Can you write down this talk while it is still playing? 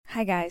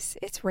Hi guys,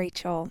 it's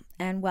Rachel,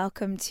 and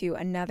welcome to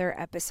another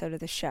episode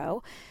of the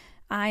show.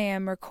 I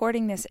am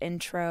recording this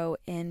intro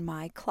in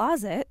my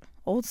closet,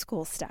 old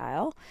school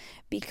style,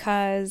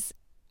 because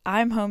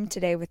I'm home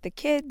today with the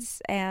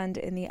kids, and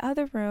in the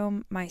other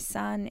room, my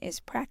son is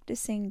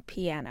practicing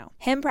piano.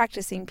 Him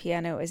practicing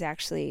piano is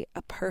actually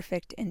a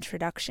perfect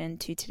introduction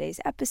to today's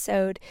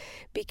episode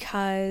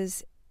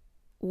because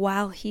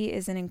while he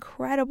is an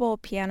incredible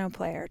piano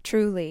player,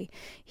 truly,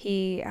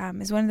 he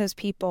is one of those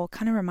people,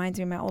 kind of reminds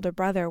me of my older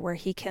brother, where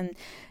he can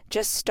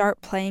just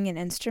start playing an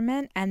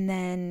instrument and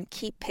then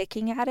keep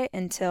picking at it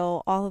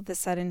until all of a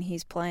sudden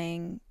he's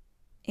playing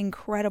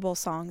incredible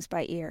songs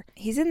by ear.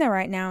 He's in there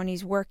right now and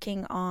he's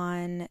working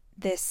on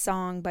this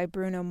song by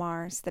Bruno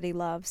Mars that he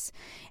loves,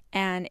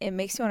 and it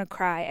makes me want to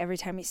cry every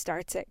time he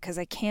starts it because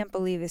I can't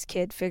believe this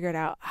kid figured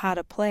out how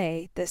to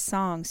play this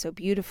song so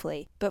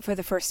beautifully. But for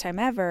the first time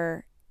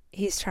ever,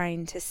 he's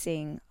trying to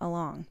sing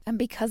along. And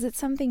because it's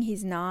something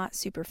he's not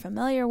super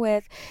familiar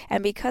with,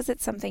 and because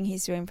it's something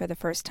he's doing for the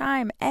first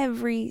time,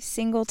 every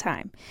single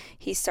time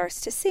he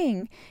starts to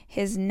sing,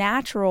 his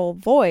natural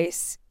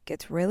voice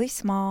gets really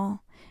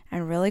small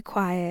and really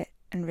quiet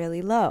and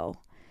really low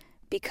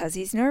because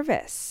he's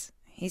nervous.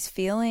 He's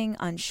feeling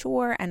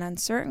unsure and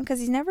uncertain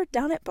because he's never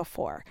done it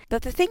before.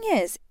 But the thing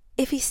is,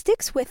 if he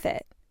sticks with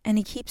it and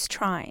he keeps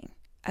trying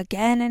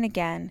again and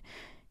again,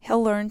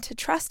 he'll learn to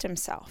trust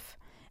himself.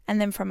 And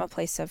then from a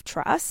place of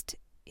trust,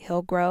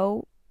 he'll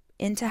grow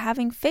into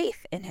having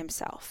faith in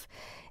himself.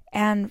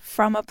 And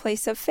from a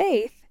place of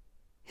faith,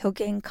 he'll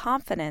gain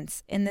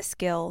confidence in the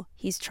skill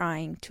he's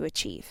trying to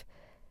achieve.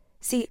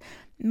 See,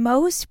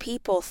 most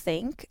people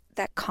think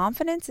that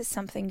confidence is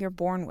something you're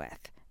born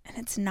with, and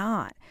it's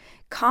not.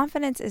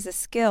 Confidence is a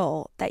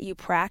skill that you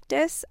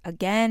practice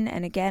again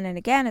and again and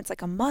again. It's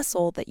like a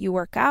muscle that you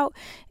work out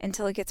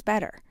until it gets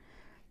better.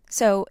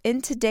 So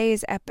in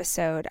today's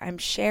episode, I'm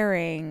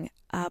sharing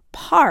a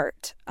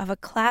part of a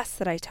class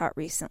that I taught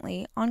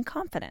recently on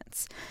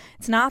confidence.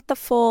 It's not the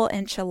full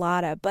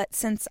enchilada, but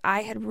since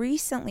I had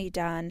recently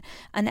done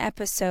an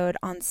episode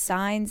on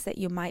signs that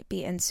you might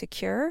be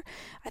insecure,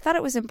 I thought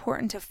it was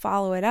important to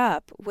follow it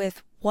up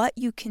with what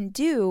you can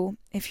do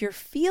if you're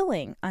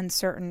feeling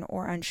uncertain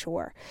or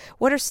unsure.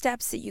 What are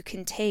steps that you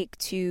can take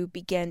to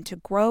begin to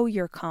grow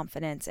your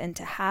confidence and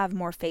to have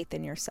more faith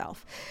in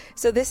yourself?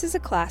 So this is a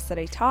class that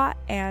I taught,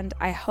 and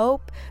I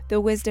hope the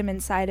wisdom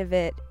inside of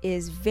it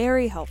is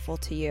very helpful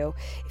to you.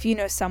 If you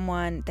know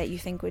someone that you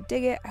think would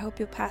dig it, I hope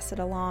you'll pass it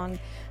along.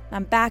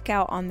 I'm back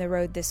out on the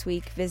road this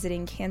week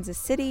visiting Kansas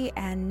City,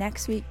 and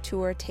next week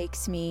tour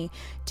takes me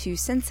to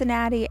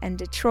Cincinnati and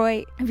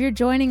Detroit. If you're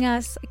joining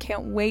us, I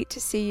can't wait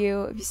to see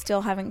you. If you still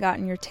haven't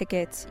gotten your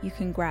tickets, you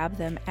can grab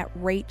them at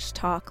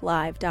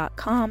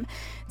rachtalklive.com.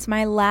 It's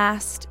my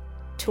last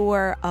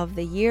tour of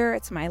the year.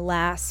 It's my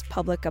last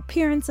public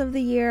appearance of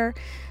the year.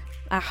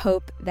 I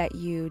hope that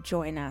you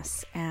join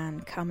us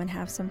and come and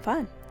have some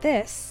fun.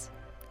 This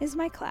is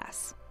my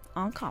class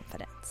on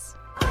confidence.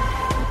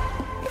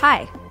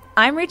 Hi,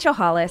 I'm Rachel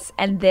Hollis,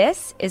 and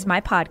this is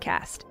my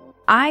podcast.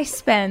 I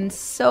spend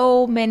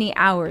so many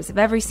hours of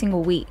every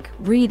single week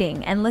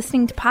reading and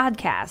listening to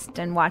podcasts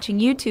and watching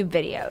YouTube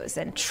videos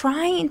and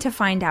trying to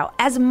find out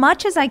as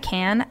much as I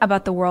can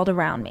about the world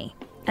around me.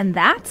 And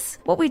that's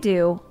what we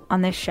do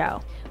on this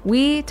show.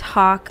 We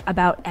talk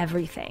about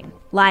everything,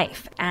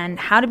 life and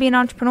how to be an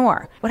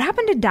entrepreneur. What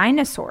happened to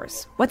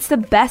dinosaurs? What's the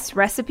best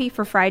recipe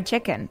for fried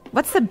chicken?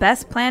 What's the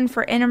best plan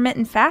for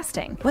intermittent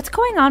fasting? What's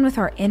going on with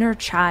our inner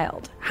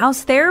child?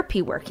 How's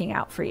therapy working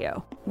out for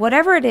you?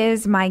 Whatever it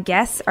is my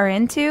guests are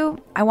into,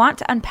 I want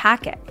to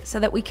unpack it so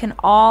that we can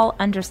all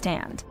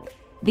understand.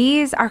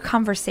 These are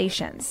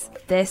conversations.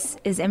 This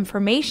is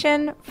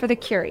information for the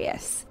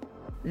curious.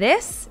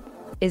 This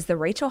is the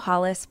Rachel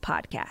Hollis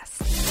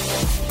Podcast.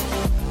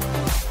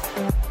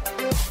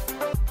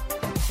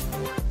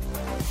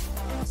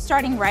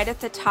 Starting right at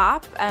the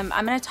top, I'm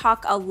going to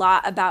talk a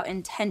lot about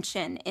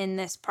intention in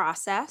this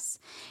process.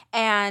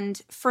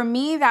 And for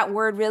me, that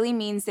word really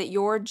means that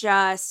you're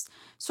just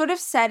sort of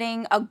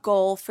setting a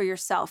goal for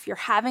yourself. You're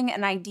having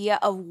an idea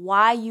of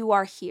why you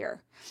are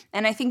here.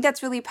 And I think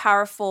that's really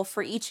powerful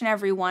for each and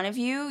every one of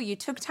you. You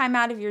took time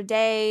out of your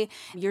day,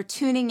 you're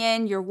tuning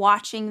in, you're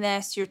watching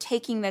this, you're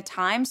taking the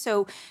time.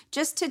 So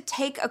just to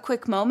take a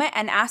quick moment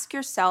and ask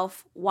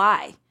yourself,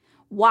 why?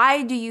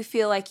 Why do you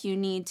feel like you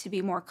need to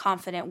be more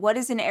confident? What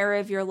is an area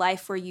of your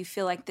life where you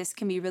feel like this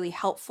can be really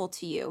helpful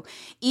to you?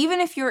 Even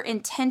if your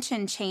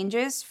intention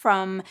changes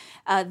from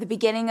the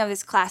beginning of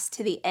this class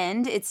to the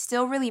end, it's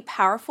still really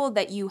powerful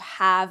that you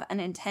have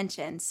an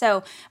intention.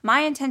 So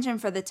my intention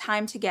for the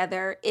time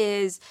together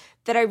is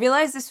that I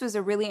realized this was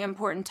a really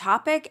important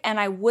topic and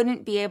I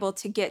wouldn't be able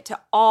to get to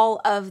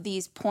all of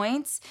these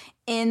points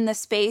in the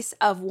space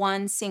of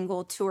one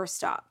single tour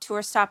stop.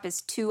 Tour stop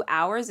is 2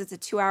 hours. It's a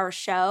 2-hour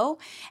show.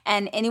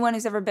 And anyone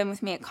who's ever been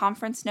with me at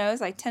conference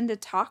knows I tend to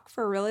talk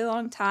for a really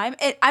long time.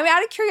 I'm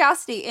out of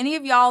curiosity. Any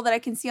of y'all that I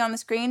can see on the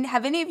screen,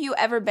 have any of you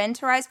ever been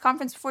to Rise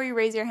Conference before? You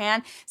raise your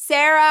hand.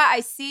 Sarah, I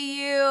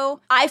see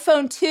you.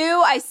 iPhone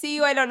 2, I see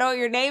you. I don't know what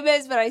your name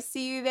is, but I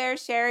see you there.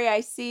 Sherry,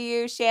 I see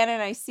you. Shannon,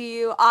 I see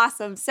you.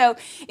 Awesome. So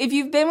if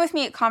you've been with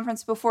me at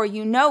conference before,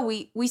 you know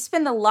we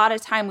spend a lot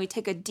of time, we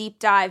take a deep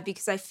dive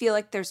because I feel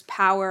like there's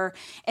power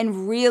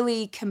in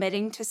really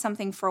committing to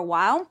something for a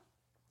while.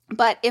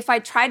 But if I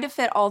tried to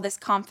fit all this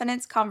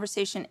confidence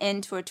conversation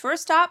into a tour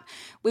stop,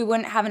 we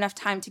wouldn't have enough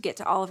time to get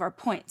to all of our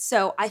points.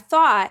 So I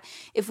thought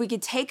if we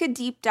could take a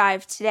deep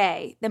dive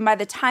today, then by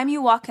the time you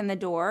walk in the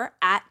door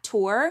at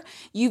tour,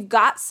 you've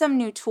got some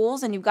new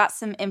tools and you've got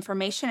some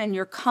information and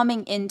you're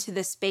coming into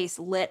the space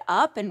lit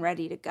up and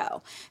ready to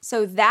go.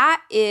 So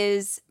that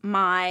is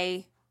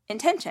my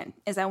intention,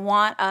 is I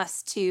want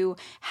us to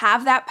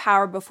have that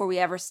power before we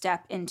ever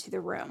step into the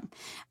room.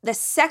 The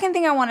second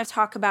thing I want to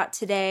talk about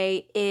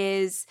today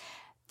is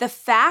the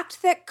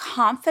fact that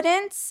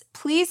confidence,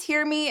 please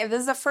hear me, if this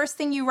is the first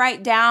thing you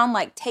write down,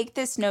 like take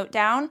this note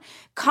down,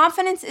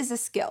 confidence is a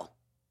skill.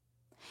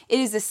 It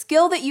is a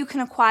skill that you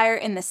can acquire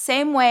in the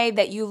same way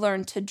that you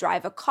learn to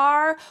drive a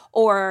car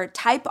or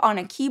type on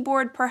a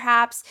keyboard,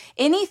 perhaps.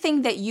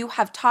 Anything that you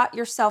have taught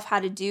yourself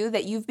how to do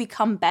that you've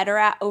become better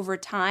at over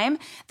time,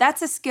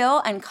 that's a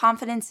skill, and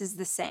confidence is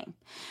the same.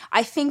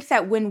 I think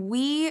that when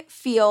we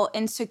feel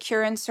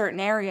insecure in certain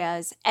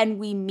areas and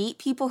we meet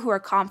people who are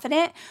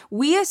confident,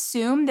 we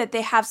assume that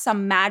they have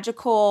some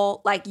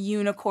magical, like,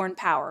 unicorn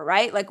power,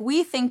 right? Like,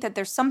 we think that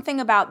there's something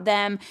about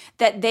them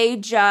that they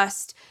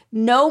just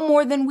know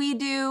more than we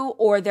do,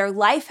 or their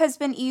life has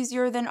been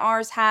easier than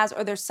ours has,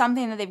 or there's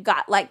something that they've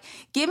got. Like,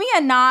 give me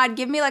a nod,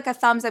 give me like a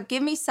thumbs up,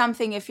 give me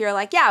something if you're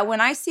like, yeah,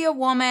 when I see a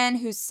woman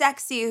who's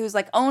sexy, who's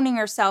like owning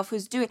herself,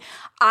 who's doing,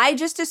 I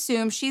just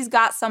assume she's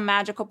got some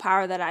magical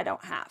power that I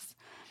don't have.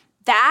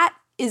 That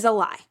is a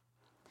lie.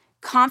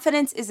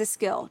 Confidence is a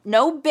skill.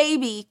 No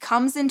baby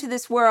comes into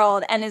this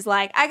world and is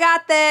like, I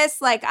got this,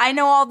 like, I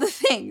know all the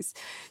things.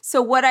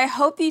 So what I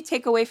hope you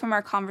take away from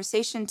our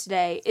conversation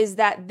today is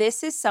that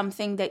this is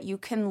something that you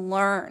can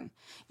learn.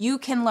 You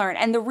can learn.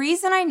 And the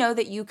reason I know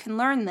that you can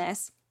learn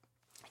this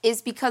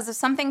is because of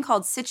something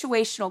called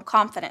situational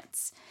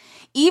confidence.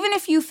 Even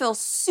if you feel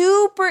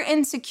super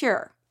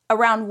insecure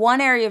around one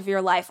area of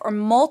your life or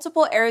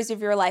multiple areas of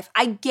your life,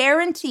 I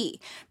guarantee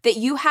that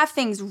you have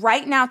things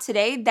right now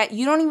today that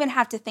you don't even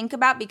have to think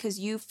about because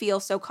you feel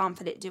so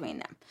confident doing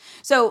them.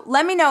 So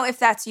let me know if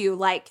that's you.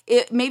 Like,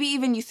 maybe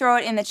even you throw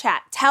it in the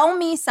chat. Tell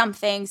me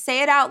something,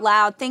 say it out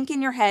loud, think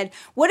in your head.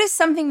 What is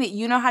something that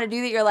you know how to do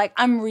that you're like,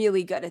 I'm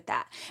really good at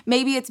that?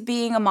 Maybe it's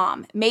being a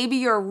mom. Maybe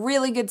you're a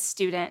really good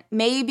student.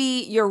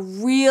 Maybe you're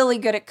really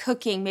good at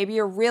cooking. Maybe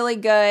you're really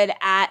good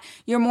at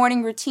your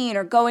morning routine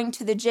or going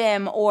to the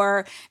gym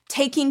or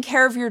taking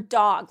care of your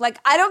dog. Like,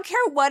 I don't care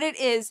what it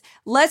is.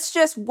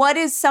 What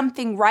is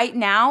something right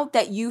now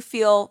that you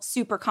feel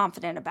super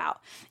confident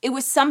about? It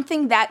was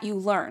something that you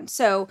learned.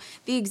 So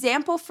the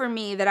example for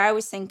me that I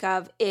always think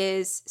of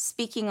is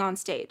speaking on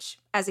stage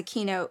as a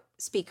keynote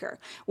speaker.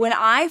 When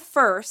I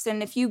first,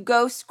 and if you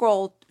go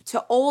scroll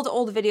to old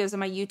videos on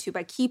my YouTube,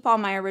 I keep all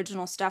my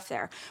original stuff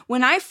there.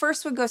 When I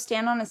first would go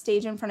stand on a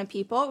stage in front of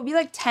people, it would be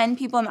like 10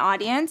 people in the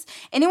audience.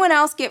 Anyone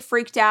else get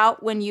freaked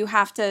out when you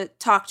have to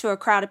talk to a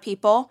crowd of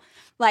people?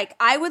 Like,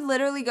 I would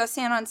literally go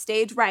stand on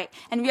stage, right?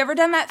 And have you ever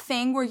done that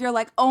thing where you're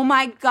like, oh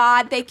my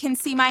God, they can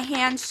see my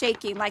hands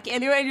shaking. Like,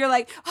 anyway, you're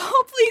like,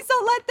 oh, please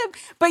don't let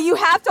them. But you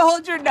have to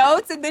hold your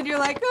notes, and then you're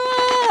like,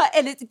 ah.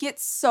 And it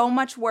gets so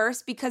much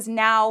worse because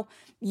now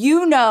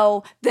you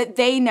know that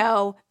they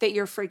know that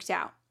you're freaked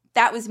out.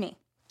 That was me.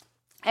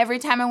 Every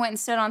time I went and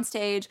stood on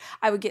stage,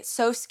 I would get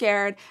so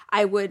scared.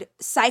 I would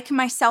psych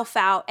myself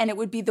out, and it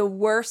would be the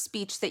worst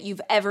speech that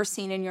you've ever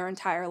seen in your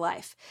entire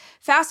life.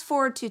 Fast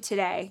forward to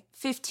today,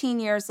 15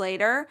 years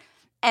later,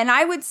 and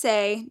I would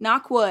say,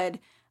 knock wood,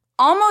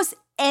 almost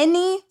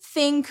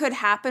anything could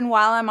happen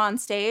while I'm on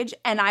stage,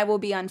 and I will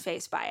be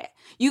unfazed by it.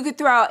 You could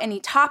throw out any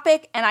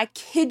topic, and I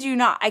kid you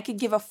not, I could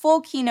give a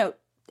full keynote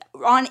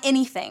on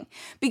anything,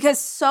 because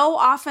so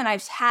often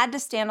I've had to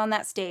stand on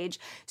that stage.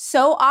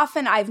 So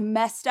often I've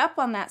messed up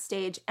on that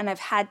stage and I've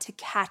had to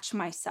catch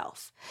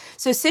myself.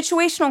 So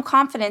situational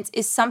confidence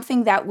is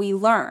something that we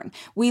learn.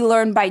 We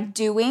learn by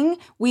doing,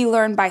 we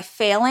learn by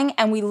failing,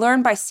 and we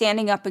learn by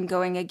standing up and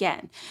going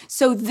again.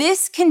 So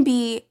this can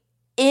be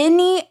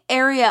any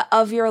area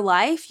of your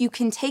life. You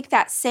can take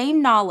that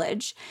same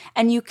knowledge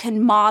and you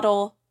can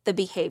model the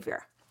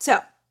behavior.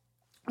 So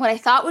what I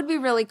thought would be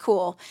really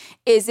cool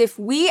is if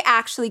we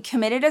actually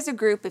committed as a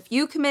group, if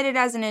you committed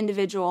as an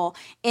individual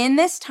in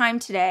this time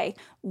today,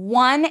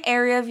 one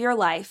area of your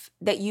life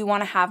that you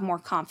want to have more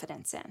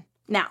confidence in.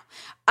 Now,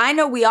 I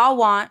know we all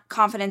want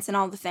confidence in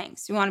all the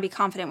things. We want to be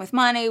confident with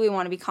money. We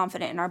want to be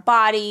confident in our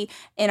body,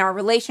 in our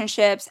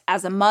relationships,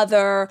 as a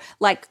mother,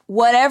 like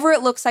whatever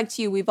it looks like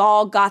to you, we've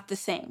all got the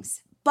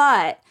things.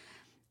 But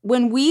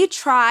when we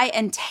try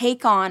and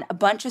take on a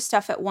bunch of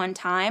stuff at one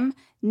time,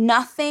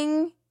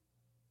 nothing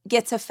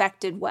gets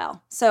affected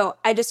well. So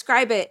I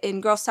describe it in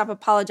Girl Stop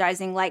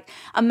Apologizing. Like,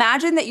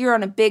 imagine that you're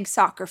on a big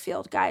soccer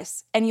field,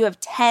 guys, and you have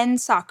 10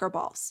 soccer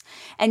balls.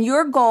 And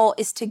your goal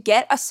is to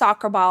get a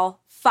soccer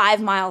ball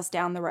 5 miles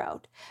down the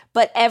road.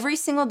 But every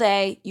single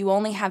day, you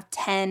only have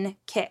 10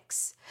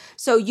 kicks.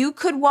 So you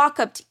could walk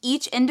up to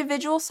each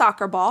individual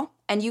soccer ball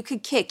and you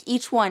could kick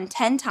each one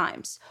 10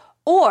 times.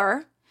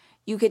 Or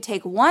you could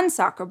take one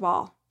soccer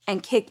ball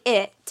and kick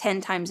it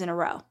 10 times in a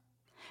row.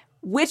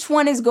 Which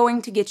one is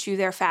going to get you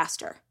there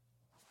faster?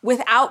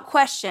 Without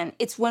question,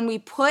 it's when we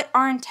put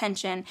our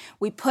intention,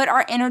 we put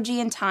our energy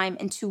and time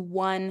into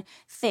one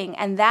thing.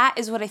 And that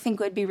is what I think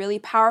would be really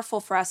powerful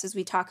for us as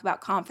we talk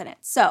about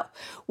confidence. So,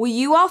 will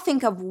you all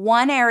think of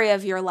one area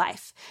of your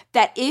life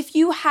that if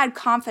you had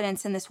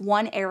confidence in this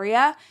one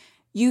area,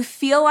 you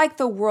feel like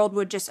the world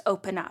would just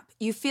open up?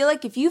 You feel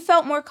like if you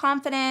felt more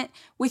confident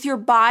with your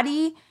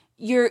body,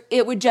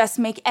 it would just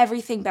make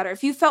everything better.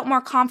 If you felt more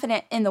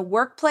confident in the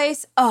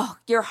workplace,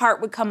 your heart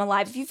would come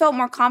alive. If you felt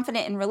more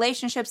confident in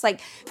relationships,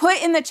 like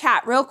put in the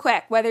chat real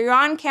quick, whether you're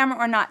on camera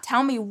or not,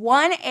 tell me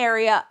one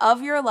area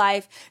of your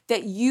life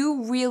that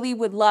you really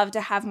would love to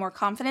have more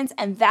confidence.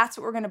 And that's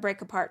what we're going to break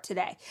apart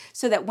today.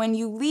 So that when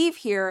you leave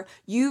here,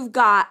 you've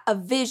got a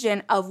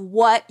vision of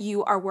what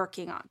you are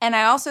working on. And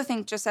I also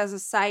think, just as a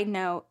side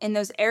note, in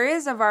those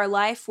areas of our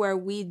life where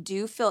we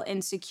do feel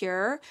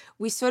insecure,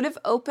 we sort of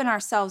open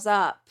ourselves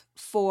up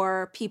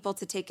for people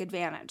to take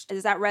advantage.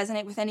 Does that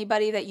resonate with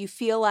anybody, that you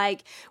feel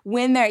like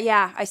when they're,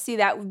 I see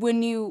that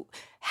when you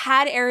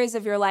had areas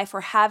of your life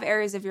or have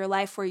areas of your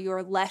life where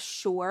you're less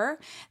sure,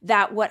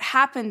 that what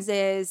happens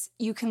is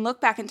you can look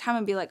back in time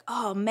and be like,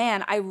 oh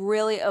man, I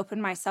really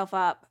opened myself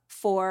up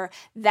for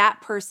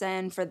that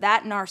person, for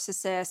that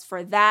narcissist,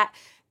 for that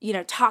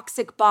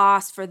toxic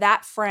boss, for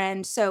that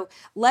friend. So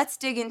let's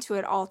dig into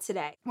it all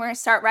today. We're going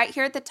to start right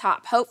here at the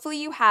top. Hopefully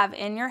you have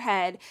in your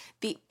head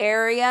the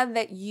area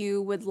that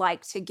you would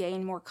like to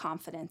gain more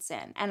confidence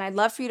in. And I'd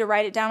love for you to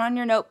write it down on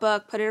your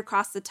notebook, put it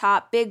across the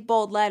top, big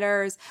bold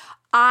letters.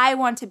 I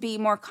want to be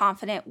more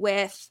confident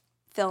with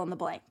fill in the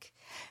blank.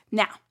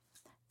 Now,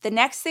 the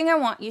next thing I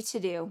want you to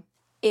do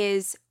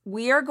is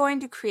we are going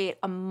to create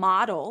a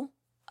model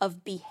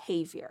of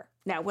behavior.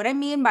 Now, what I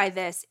mean by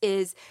this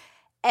is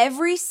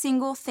every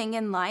single thing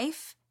in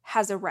life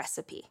has a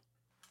recipe.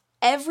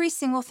 Every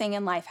single thing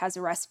in life has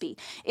a recipe.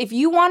 If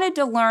you wanted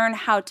to learn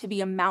how to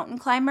be a mountain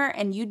climber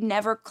and you'd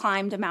never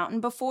climbed a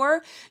mountain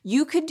before,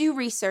 you could do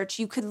research.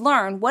 You could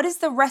learn, what is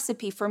the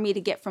recipe for me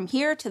to get from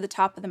here to the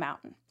top of the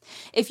mountain?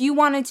 If you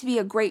wanted to be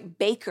a great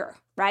baker,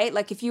 right?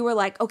 Like if you were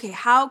like, okay,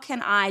 how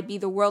can I be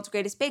the world's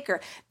greatest baker?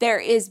 There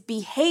is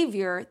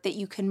behavior that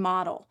you can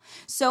model.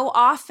 So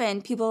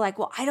often people are like,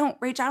 well, I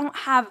don't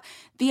have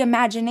the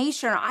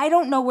imagination, or I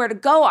don't know where to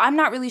go. I'm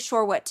not really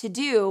sure what to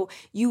do.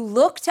 You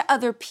look to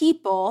other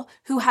people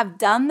who have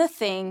done the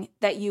thing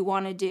that you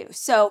want to do.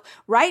 So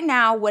right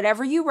now,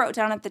 whatever you wrote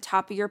down at the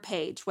top of your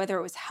page, whether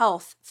it was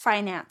health,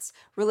 finance,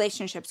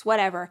 relationships,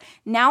 whatever,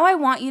 now I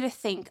want you to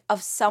think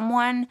of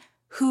someone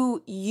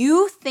who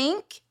you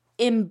think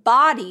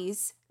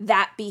embodies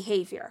that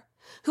behavior.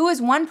 Who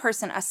is one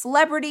person, a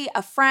celebrity,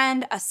 a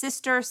friend, a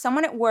sister,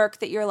 someone at work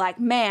that you're like,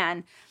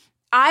 man,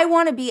 I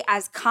want to be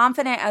as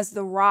confident as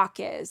The Rock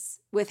is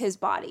with his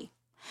body.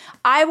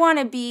 I want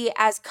to be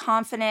as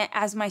confident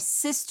as my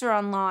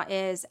sister-in-law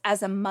is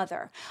as a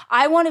mother.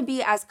 I want to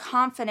be as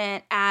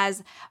confident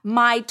as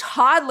my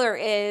toddler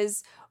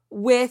is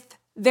with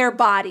their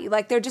body.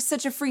 Like they're just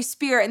such a free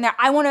spirit, and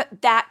I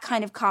want that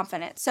kind of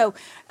confidence. So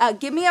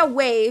give me a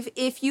wave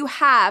if you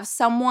have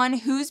someone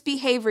whose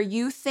behavior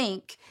you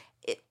think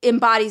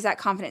embodies that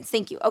confidence.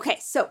 Thank you. Okay,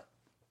 so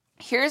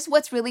here's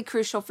what's really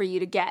crucial for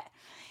you to get.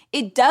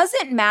 It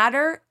doesn't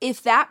matter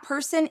if that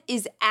person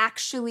is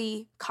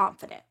actually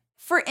confident.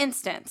 For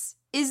instance,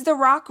 is The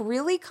Rock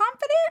really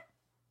confident?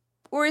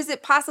 Or is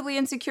it possibly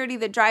insecurity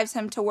that drives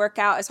him to work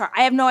out as hard?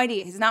 I have no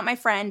idea. He's not my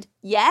friend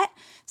yet.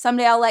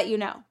 Someday I'll let you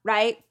know,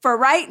 right? For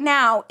right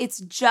now,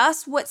 it's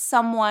just what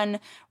someone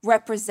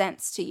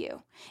represents to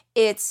you.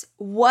 It's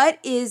what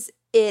is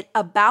it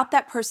about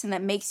that person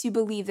that makes you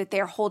believe that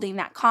they're holding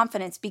that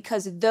confidence,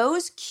 because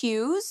those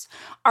cues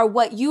are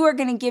what you are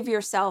going to give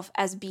yourself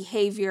as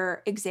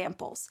behavior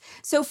examples.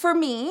 So for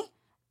me,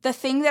 the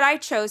thing that I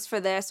chose for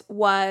this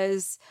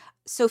was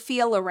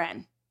Sophia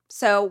Loren.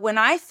 So when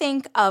I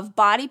think of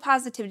body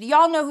positivity,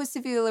 y'all know who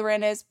Sophia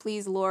Loren is.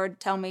 Please, Lord,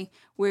 tell me.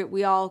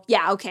 We all,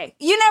 okay.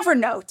 You never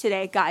know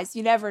today, guys.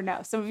 You never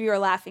know. Some of you are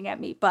laughing at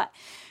me, but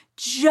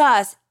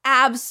just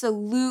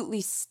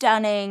absolutely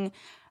stunning.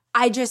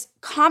 I just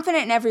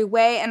confident in every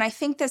way. And I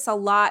think this a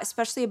lot,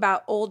 especially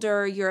about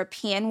older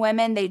European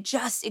women. They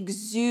just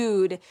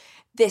exude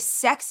this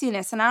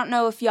sexiness. And I don't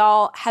know if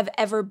y'all have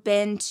ever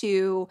been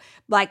to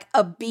like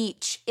a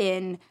beach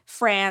in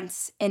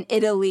France, in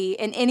Italy,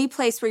 in any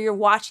place where you're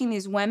watching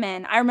these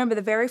women. I remember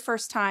the very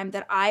first time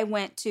that I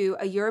went to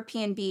a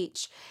European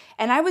beach,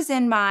 and I was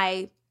in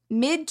my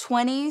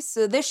mid-20s.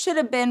 So this should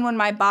have been when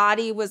my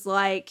body was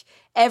like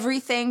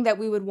everything that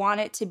we would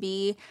want it to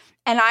be.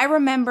 And I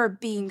remember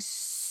being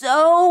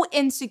so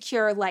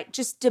insecure, like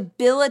just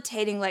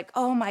debilitating, like,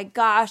 oh my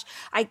gosh,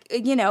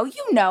 you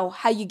know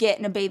how you get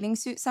in a bathing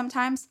suit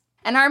sometimes.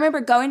 And I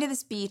remember going to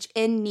this beach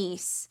in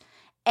Nice,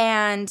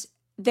 and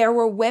there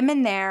were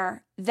women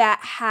there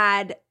that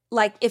had,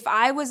 like, if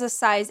I was a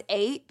size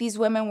 8, these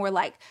women were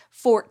like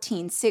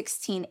 14,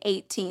 16,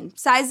 18.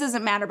 Size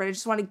doesn't matter, but I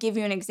just want to give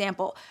you an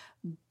example.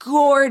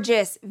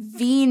 Gorgeous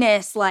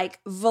Venus, like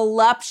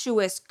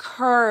voluptuous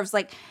curves,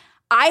 like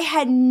I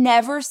had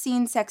never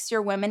seen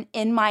sexier women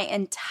in my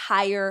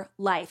entire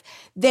life.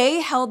 They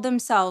held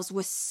themselves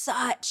with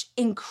such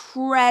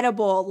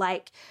incredible,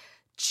 like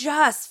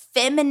just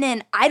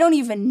feminine, I don't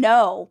even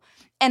know.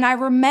 And I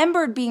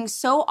remembered being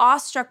so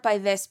awestruck by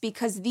this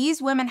because these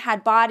women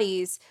had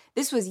bodies,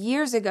 this was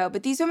years ago,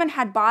 but these women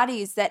had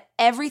bodies that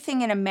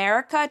everything in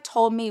America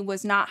told me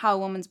was not how a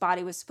woman's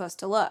body was supposed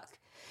to look.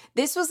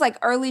 This was like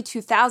early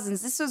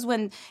 2000s. This was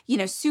when,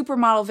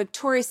 supermodel,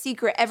 Victoria's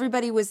Secret,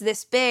 everybody was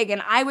this big,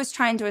 and I was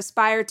trying to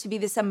aspire to be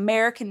this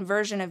American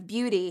version of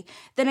beauty.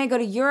 Then I go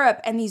to Europe,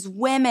 and these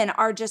women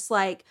are just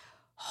like,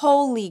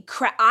 holy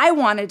crap. I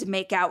wanted to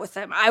make out with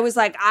them. I was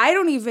like, I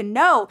don't even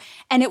know.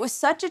 And it was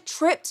such a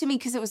trip to me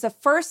because it was the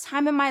first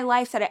time in my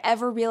life that I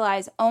ever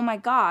realized, oh my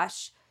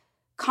gosh,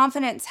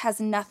 confidence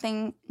has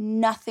nothing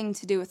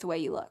to do with the way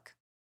you look.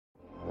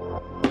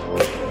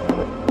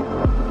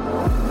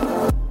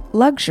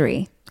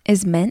 Luxury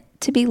is meant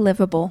to be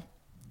livable.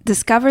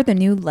 Discover the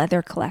new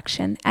leather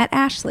collection at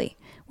Ashley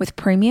with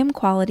premium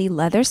quality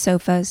leather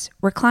sofas,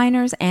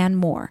 recliners, and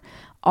more,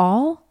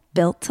 all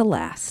built to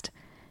last.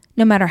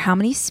 No matter how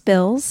many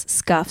spills,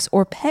 scuffs,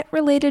 or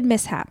pet-related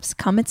mishaps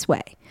come its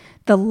way,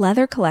 the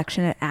leather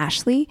collection at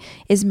Ashley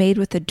is made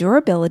with the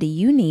durability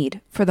you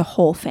need for the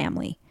whole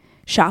family.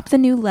 Shop the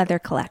new leather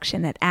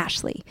collection at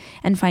Ashley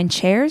and find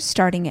chairs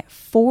starting at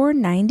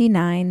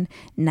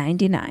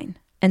 $499.99.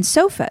 and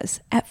sofas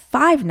at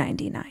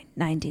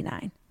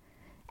 $599.99.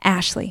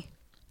 Ashley,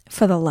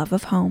 for the love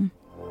of home.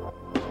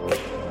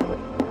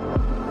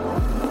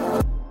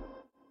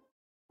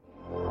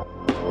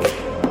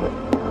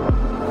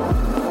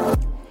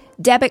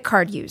 Debit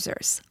card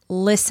users,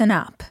 listen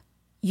up.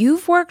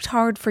 You've worked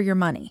hard for your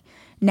money.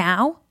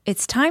 Now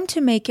it's time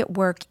to make it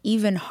work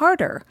even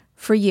harder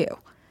for you.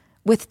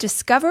 With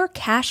Discover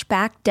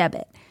Cashback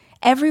Debit,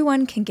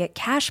 everyone can get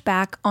cash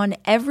back on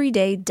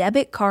everyday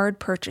debit card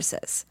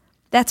purchases.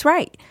 That's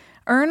right.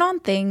 Earn on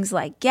things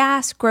like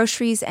gas,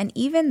 groceries, and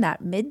even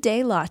that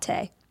midday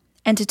latte.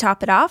 And to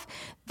top it off,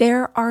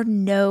 there are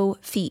no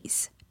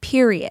fees,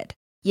 period.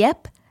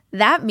 Yep,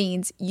 that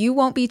means you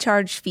won't be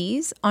charged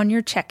fees on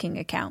your checking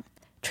account.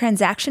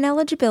 Transaction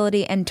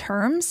eligibility and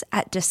terms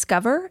at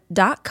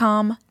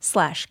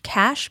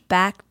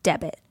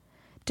discover.com/cashbackdebit.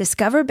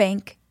 Discover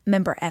Bank,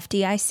 member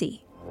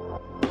FDIC.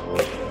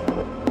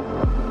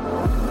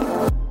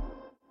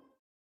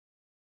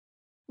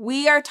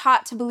 We are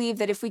taught to believe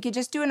that if we could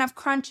just do enough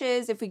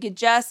crunches, if we could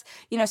just,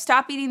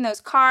 stop eating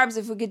those carbs,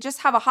 if we could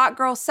just have a hot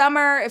girl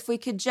summer, if we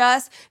could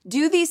just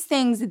do these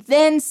things,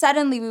 then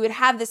suddenly we would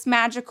have this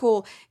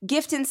magical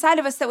gift inside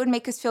of us that would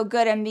make us feel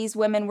good. And these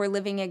women were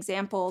living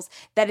examples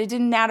that it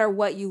didn't matter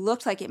what you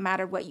looked like, it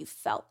mattered what you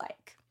felt like.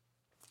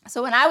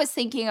 So when I was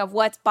thinking of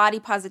what's body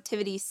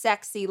positivity,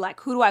 sexy, like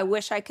who do I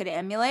wish I could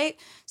emulate?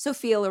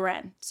 Sophia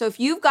Loren. So if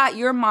you've got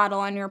your model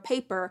on your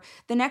paper,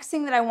 the next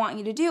thing that I want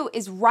you to do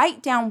is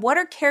write down what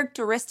are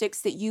characteristics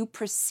that you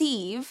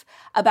perceive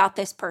about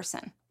this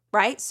person,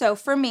 right? So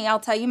for me, I'll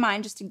tell you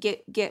mine just to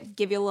give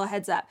you a little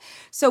heads up.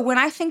 So when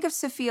I think of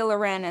Sophia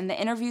Loren and the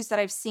interviews that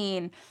I've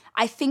seen,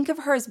 I think of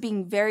her as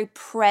being very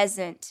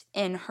present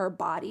in her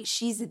body.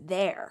 She's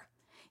there.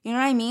 You know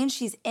what I mean?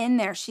 She's in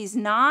there. She's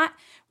not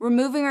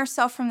removing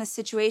herself from the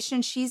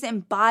situation. She's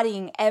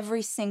embodying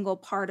every single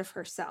part of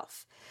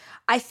herself.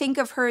 I think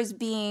of her as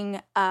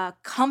being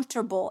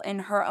comfortable in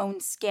her own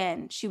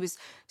skin. She was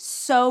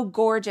so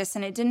gorgeous,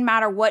 and it didn't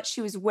matter what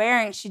she was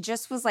wearing. She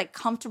just was like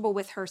comfortable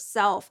with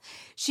herself.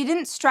 She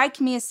didn't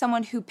strike me as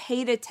someone who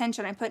paid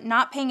attention. I put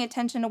not paying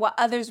attention to what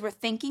others were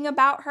thinking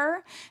about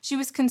her. She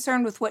was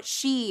concerned with what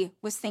she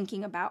was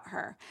thinking about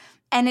her.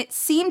 And it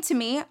seemed to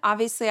me,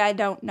 obviously I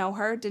didn't know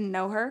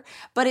her,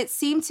 but it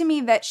seemed to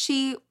me that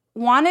she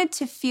wanted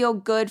to feel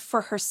good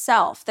for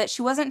herself, that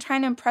she wasn't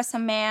trying to impress a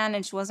man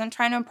and she wasn't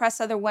trying to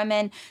impress other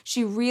women.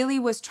 She really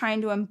was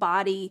trying to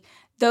embody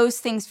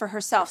those things for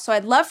herself. So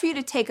I'd love for you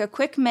to take a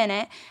quick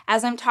minute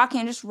as I'm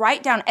talking and just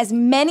write down as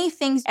many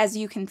things as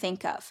you can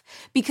think of.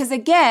 Because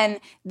again,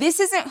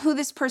 this isn't who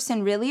this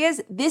person really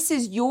is. This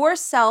is your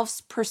self's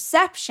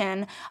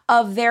perception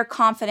of their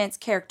confidence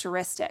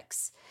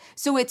characteristics.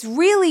 So it's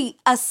really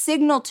a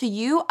signal to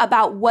you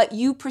about what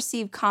you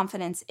perceive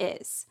confidence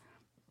is.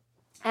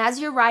 as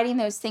you're writing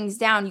those things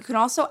down, you can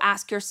also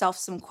ask yourself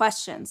some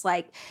questions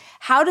like,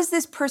 how does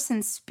this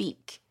person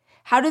speak?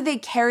 How do they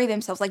carry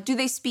themselves? Like, do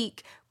they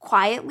speak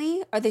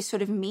quietly? Are they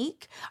sort of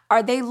meek?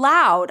 Are they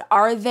loud?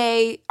 Are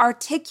they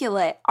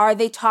articulate? Are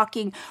they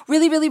talking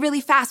really, really,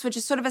 really fast, which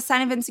is sort of a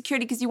sign of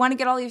insecurity because you want to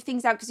get all your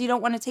things out because you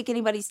don't want to take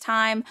anybody's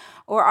time?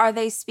 Or are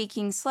they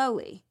speaking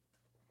slowly?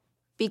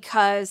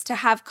 Because to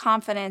have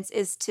confidence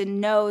is to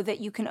know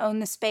that you can own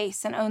the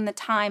space and own the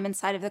time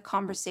inside of the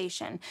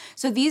conversation.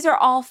 So these are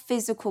all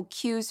physical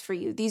cues for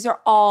you. These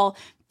are all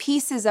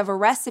pieces of a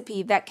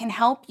recipe that can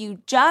help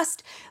you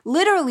just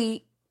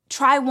literally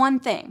try one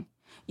thing.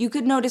 You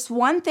could notice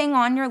one thing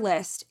on your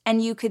list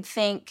and you could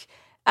think,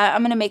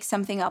 I'm going to make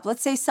something up.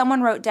 Let's say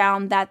someone wrote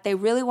down that they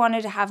really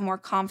wanted to have more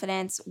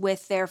confidence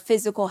with their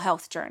physical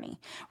health journey,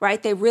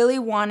 right? They really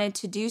wanted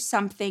to do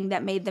something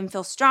that made them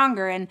feel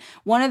stronger. And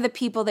one of the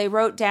people they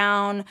wrote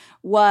down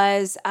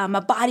was a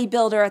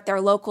bodybuilder at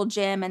their local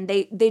gym. And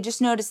they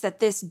just noticed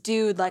that this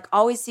dude like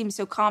always seems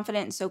so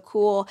confident and so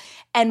cool.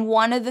 And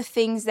one of the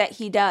things that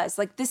he does,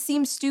 like this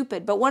seems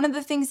stupid, but one of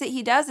the things that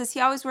he does is he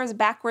always wears a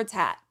backwards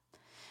hat.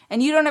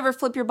 And you don't ever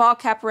flip your ball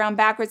cap around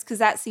backwards because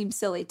that seems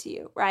silly to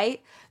you,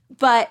 right?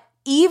 But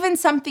even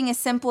something as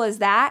simple as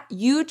that,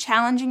 you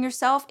challenging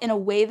yourself in a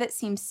way that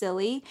seems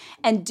silly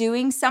and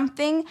doing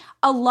something,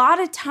 a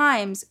lot of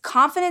times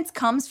confidence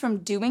comes from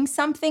doing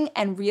something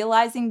and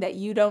realizing that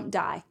you don't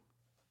die.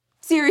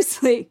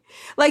 Seriously,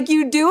 like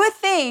you do a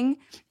thing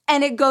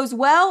and it goes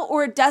well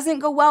or it doesn't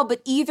go well,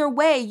 but either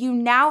way, you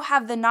now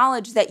have the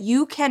knowledge that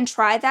you can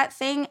try that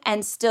thing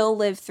and still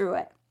live through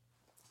it.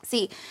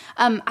 See,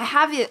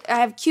 I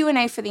have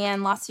Q&A for the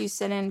end. Lots of you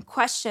sent in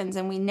questions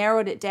and we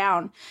narrowed it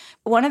down.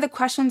 One of the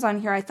questions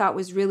on here I thought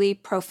was really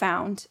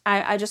profound.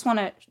 I just want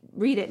to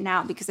read it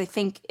now because I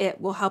think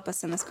it will help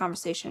us in this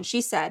conversation.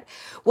 She said,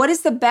 what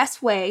is the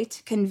best way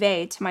to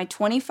convey to my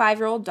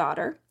 25-year-old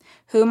daughter,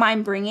 whom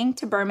I'm bringing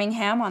to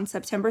Birmingham on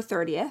September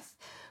 30th,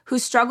 who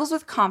struggles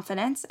with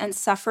confidence and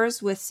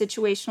suffers with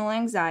situational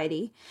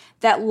anxiety,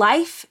 that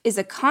life is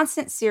a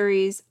constant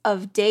series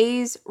of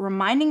days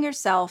reminding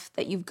yourself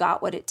that you've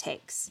got what it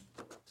takes?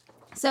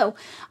 So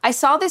I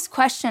saw this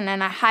question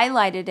and I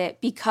highlighted it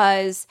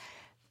because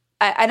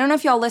I don't know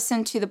if y'all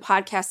listened to the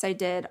podcast I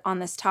did on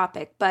this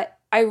topic, but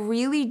I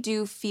really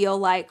do feel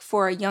like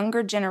for a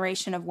younger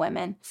generation of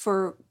women,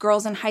 for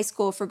girls in high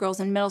school, for girls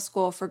in middle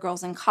school, for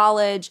girls in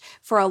college,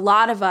 for a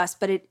lot of us,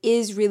 but it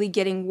is really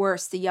getting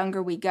worse the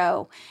younger we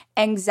go,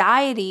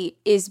 anxiety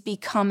is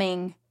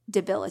becoming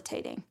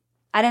debilitating.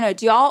 I don't know.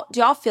 Do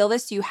y'all feel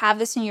this? Do you have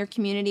this in your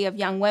community of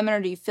young women,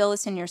 or do you feel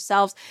this in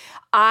yourselves?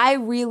 I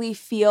really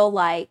feel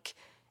like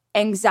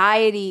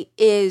anxiety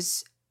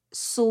is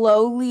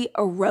slowly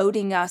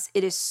eroding us.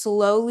 It is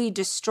slowly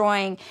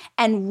destroying.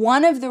 And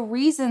one of the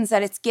reasons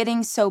that it's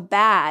getting so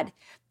bad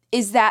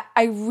is that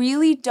I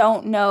really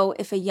don't know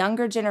if a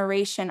younger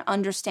generation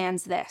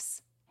understands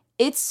this.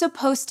 It's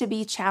supposed to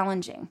be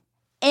challenging.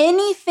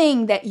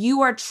 Anything that you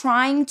are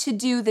trying to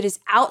do that is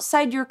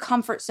outside your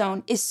comfort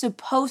zone is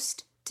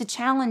supposed to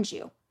challenge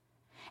you.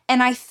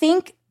 And I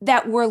think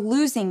that we're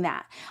losing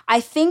that.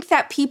 I think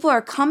that people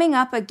are coming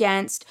up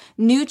against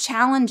new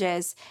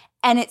challenges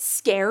and it's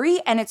scary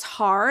and it's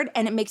hard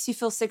and it makes you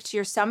feel sick to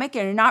your stomach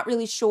and you're not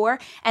really sure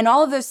and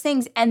all of those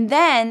things. And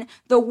then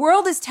the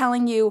world is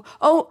telling you,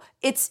 oh,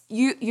 it's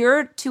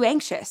you're too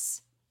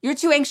anxious. You're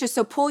too anxious,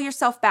 so pull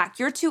yourself back.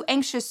 You're too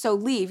anxious, so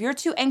leave. You're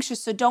too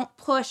anxious, so don't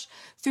push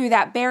through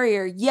that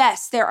barrier.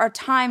 Yes, there are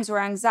times where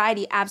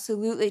anxiety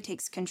absolutely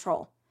takes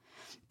control.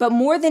 But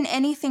more than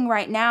anything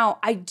right now,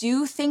 I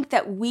do think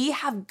that we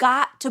have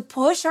got to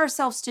push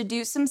ourselves to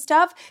do some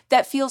stuff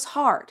that feels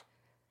hard.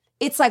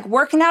 It's like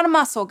working out a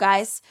muscle,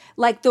 guys.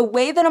 Like the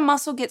way that a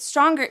muscle gets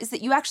stronger is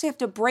that you actually have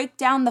to break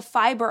down the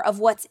fiber of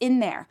what's in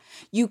there.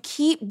 You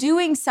keep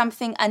doing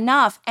something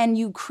enough and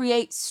you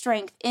create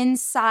strength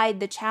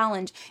inside the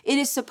challenge. It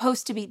is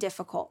supposed to be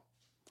difficult.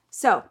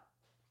 So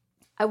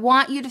I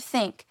want you to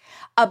think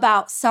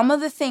about some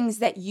of the things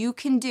that you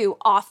can do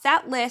off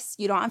that list.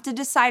 You don't have to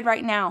decide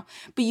right now,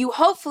 but you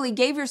hopefully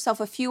gave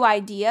yourself a few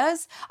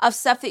ideas of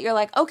stuff that you're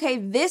like, okay,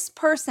 this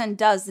person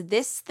does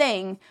this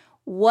thing.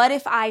 What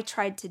if I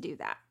tried to do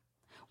that?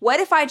 What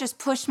if I just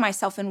pushed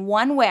myself in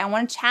one way? I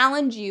want to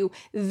challenge you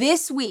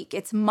this week.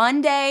 It's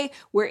Monday.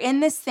 We're in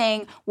this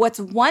thing. What's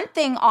one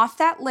thing off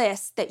that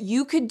list that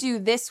you could do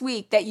this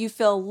week that you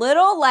feel a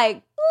little like,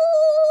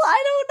 ooh,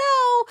 I don't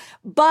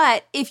know.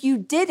 But if you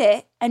did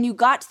it and you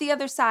got to the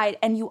other side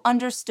and you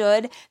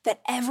understood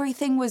that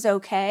everything was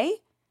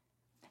okay,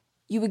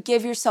 you would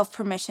give yourself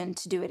permission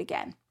to do it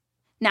again.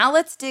 Now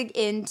let's dig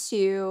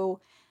into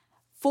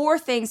 4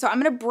 things. So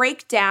I'm going to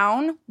break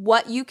down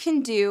what you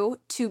can do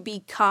to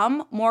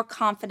become more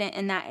confident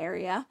in that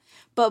area.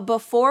 But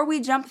before we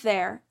jump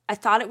there, I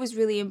thought it was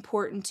really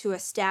important to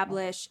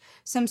establish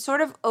some sort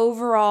of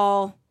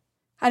overall,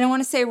 I don't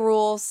want to say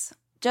rules,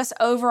 just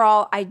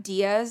overall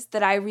ideas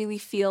that I really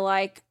feel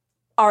like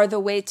are the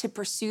way to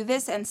pursue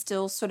this and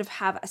still sort of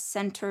have a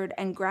centered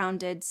and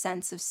grounded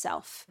sense of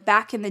self.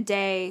 Back in the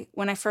day,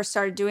 when I first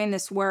started doing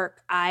this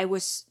work, I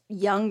was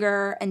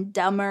younger and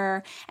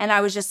dumber, and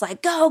I was just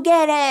like, go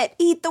get it,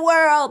 eat the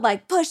world,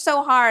 like push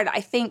so hard.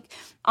 I think,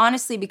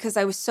 honestly, because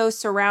I was so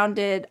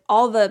surrounded,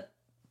 all the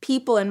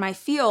people in my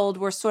field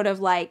were sort of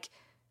like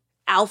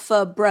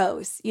alpha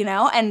bros,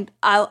 and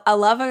I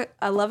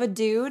love a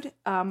dude.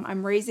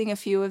 I'm raising a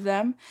few of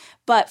them.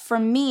 But for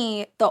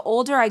me, the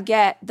older I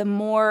get, the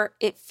more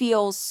it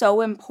feels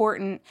so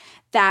important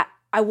that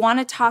I want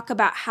to talk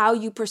about how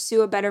you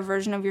pursue a better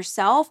version of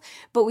yourself,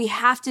 but we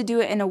have to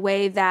do it in a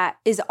way that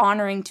is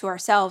honoring to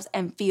ourselves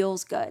and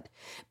feels good.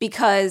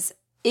 Because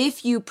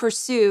if you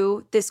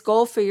pursue this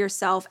goal for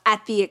yourself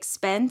at the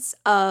expense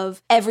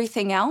of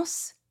everything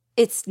else,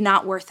 it's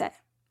not worth it.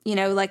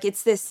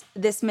 It's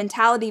this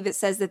mentality that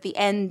says that the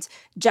end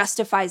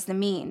justifies the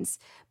means.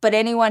 But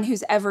anyone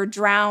who's ever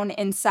drowned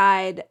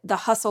inside the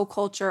hustle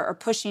culture or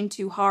pushing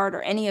too hard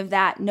or any of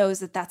that knows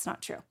that that's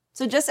not true.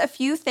 So just a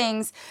few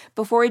things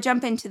before we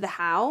jump into the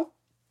how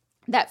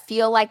that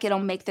feel like it'll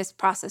make this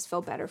process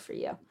feel better for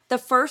you. The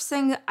first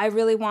thing I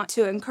really want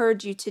to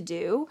encourage you to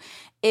do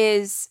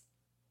is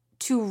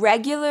to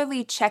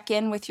regularly check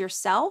in with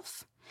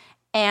yourself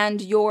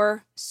and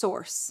your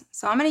source.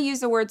 So I'm going to use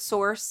the word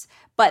source,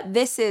 but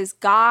this is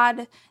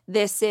God,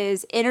 this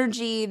is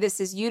energy, this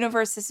is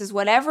universe, this is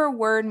whatever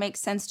word makes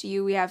sense to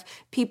you. We have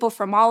people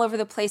from all over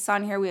the place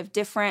on here. We have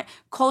different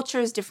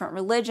cultures, different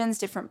religions,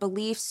 different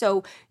beliefs.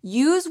 So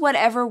use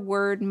whatever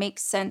word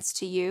makes sense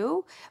to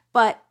you.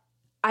 But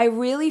I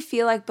really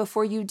feel like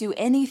before you do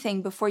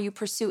anything, before you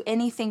pursue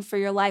anything for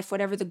your life,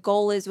 whatever the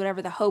goal is,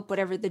 whatever the hope,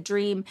 whatever the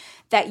dream,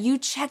 that you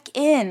check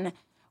in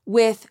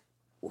with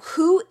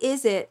who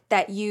is it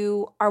that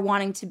you are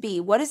wanting to be?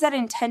 What is that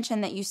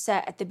intention that you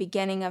set at the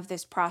beginning of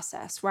this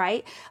process,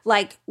 right?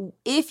 Like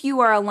if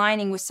you are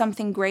aligning with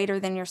something greater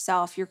than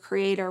yourself, your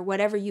creator,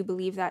 whatever you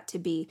believe that to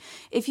be,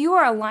 if you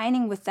are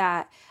aligning with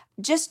that,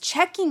 just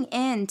checking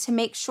in to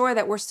make sure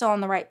that we're still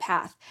on the right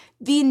path.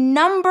 The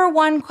number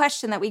one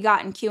question that we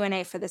got in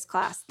Q&A for this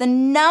class, the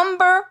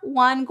number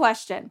one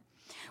question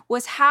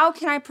was, how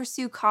can I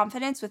pursue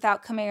confidence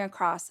without coming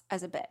across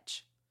as a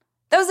bitch?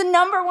 That was the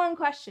number one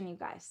question, you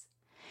guys.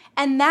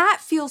 And that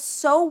feels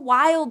so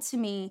wild to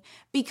me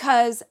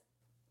because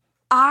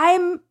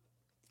I'm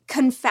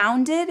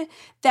confounded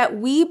that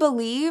we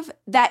believe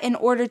that in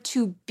order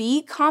to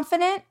be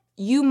confident,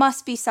 you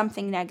must be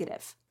something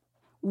negative.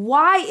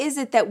 Why is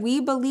it that we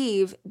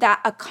believe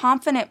that a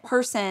confident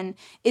person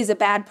is a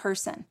bad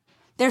person?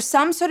 There's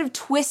some sort of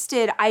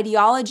twisted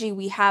ideology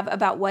we have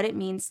about what it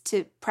means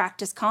to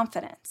practice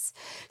confidence.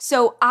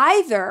 So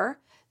either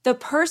the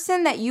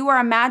person that you are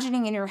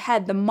imagining in your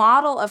head, the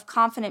model of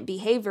confident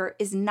behavior,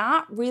 is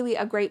not really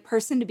a great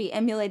person to be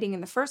emulating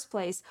in the first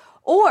place,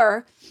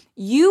 or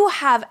you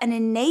have an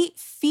innate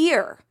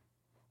fear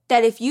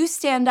that if you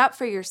stand up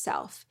for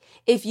yourself,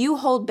 if you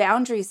hold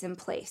boundaries in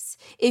place,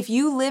 if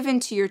you live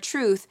into your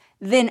truth,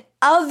 then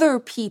other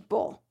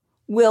people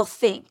will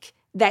think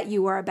that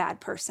you are a bad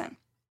person.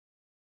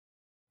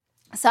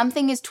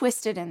 Something is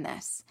twisted in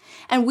this,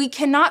 and we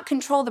cannot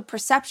control the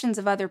perceptions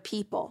of other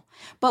people.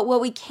 But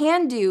what we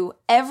can do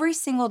every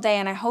single day,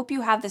 and I hope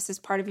you have this as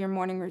part of your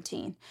morning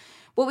routine,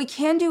 what we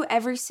can do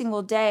every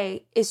single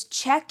day is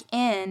check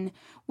in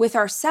with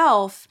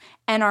ourselves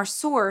and our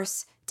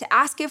source to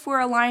ask if we're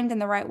aligned in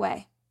the right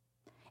way.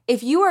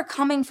 If you are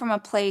coming from a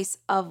place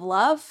of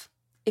love,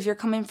 if you're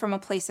coming from a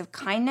place of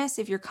kindness,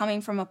 if you're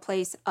coming from a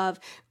place of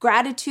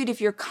gratitude,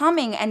 if you're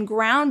coming and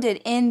grounded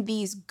in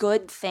these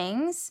good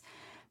things,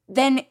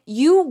 then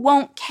you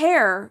won't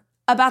care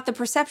about the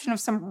perception of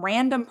some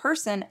random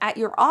person at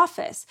your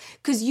office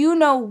because you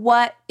know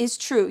what is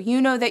true.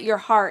 You know that your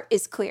heart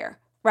is clear,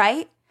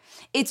 right?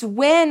 It's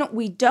when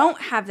we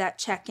don't have that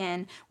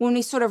check-in, when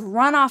we sort of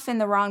run off in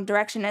the wrong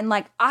direction. And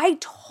I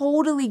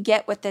totally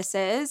get what this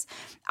is.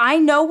 I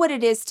know what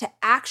it is to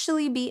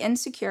actually be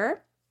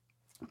insecure,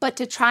 but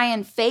to try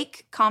and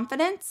fake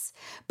confidence.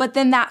 But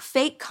then that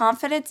fake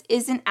confidence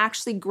isn't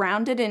actually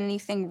grounded in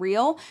anything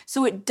real.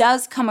 So it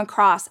does come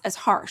across as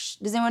harsh.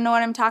 Does anyone know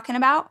what I'm talking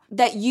about?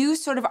 That you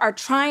sort of are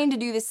trying to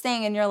do this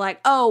thing and you're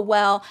like, oh,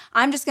 well,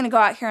 I'm just going to go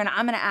out here and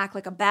I'm going to act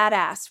like a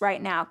badass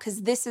right now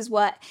because this is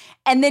what.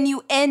 And then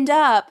you end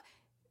up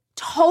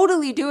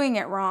totally doing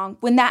it wrong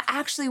when that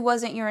actually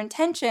wasn't your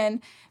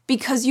intention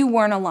because you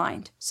weren't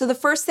aligned. So the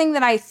first thing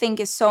that I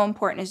think is so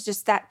important is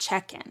just that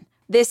check-in.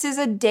 This is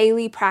a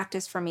daily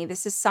practice for me.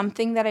 This is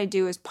something that I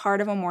do as part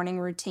of a morning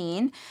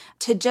routine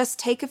to just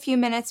take a few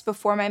minutes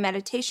before my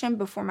meditation,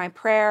 before my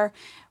prayer.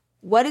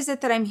 What is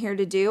it that I'm here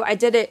to do? I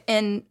did it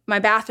in my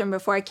bathroom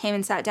before I came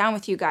and sat down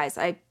with you guys.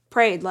 I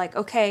prayed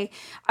okay,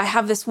 I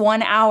have this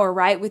 1 hour,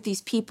 right, with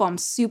these people. I'm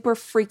super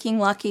freaking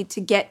lucky to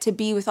get to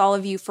be with all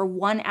of you for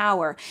 1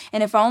 hour.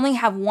 And if I only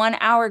have 1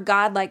 hour,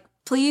 God,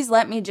 please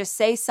let me just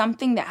say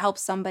something that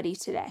helps somebody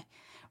today.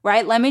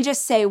 Right? Let me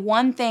just say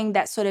one thing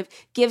that sort of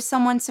gives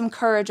someone some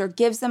courage or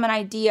gives them an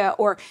idea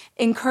or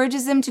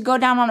encourages them to go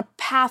down on a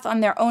path on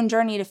their own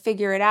journey to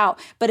figure it out.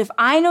 But if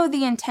I know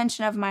the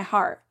intention of my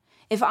heart,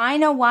 if I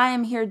know why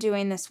I'm here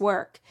doing this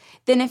work,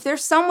 then if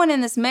there's someone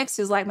in this mix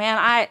who's like,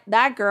 man,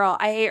 that girl,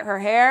 I hate her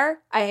hair,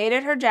 I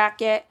hated her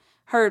jacket,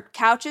 her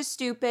couch is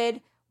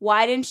stupid,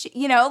 why didn't she,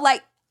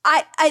 like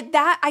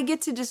I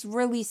get to just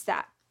release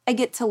that. I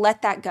get to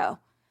let that go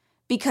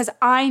because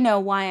I know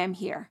why I'm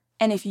here.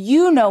 And if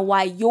you know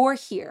why you're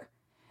here,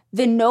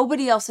 then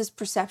nobody else's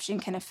perception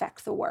can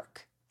affect the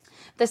work.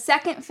 The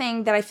second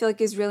thing that I feel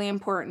like is really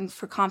important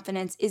for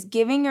confidence is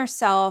giving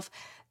yourself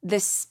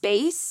the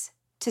space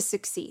to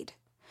succeed.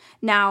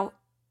 Now,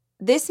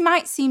 this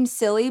might seem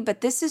silly,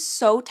 but this is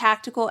so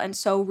tactical and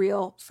so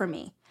real for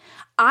me.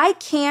 I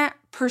can't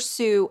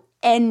pursue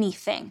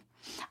anything.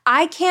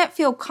 I can't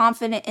feel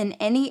confident in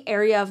any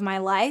area of my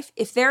life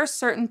if there are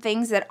certain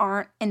things that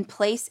aren't in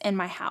place in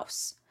my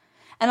house.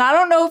 And I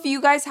don't know if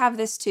you guys have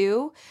this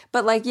too,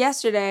 but like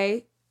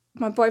yesterday,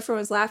 my boyfriend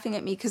was laughing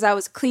at me because I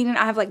was cleaning.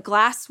 I have like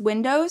glass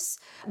windows.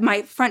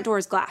 My front door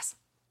is glass.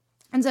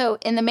 And so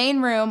in the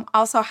main room, I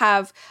also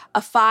have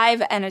a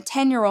 5 and a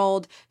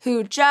 10-year-old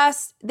who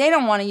they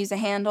don't want to use a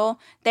handle.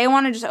 They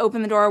want to just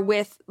open the door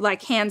with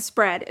like hands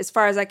spread, as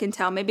far as I can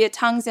tell. Maybe a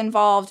tongue's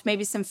involved,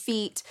 maybe some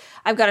feet.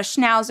 I've got a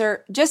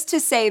schnauzer, just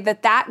to say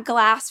that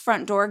glass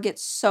front door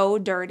gets so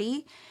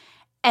dirty.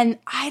 And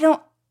I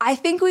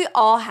think we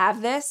all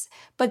have this,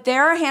 but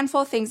there are a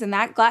handful of things, and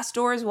that glass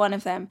door is one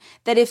of them,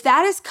 that if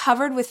that is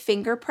covered with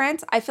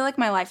fingerprints, I feel like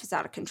my life is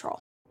out of control.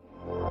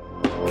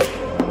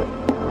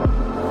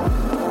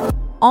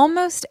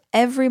 Almost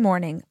every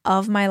morning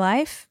of my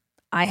life,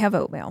 I have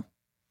oatmeal.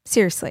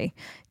 Seriously,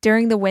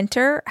 during the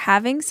winter,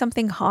 having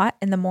something hot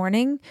in the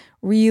morning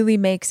really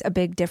makes a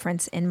big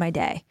difference in my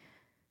day.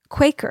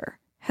 Quaker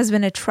has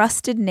been a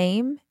trusted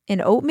name in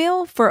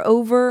oatmeal for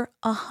over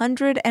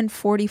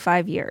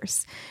 145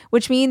 years,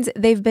 which means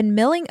they've been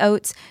milling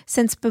oats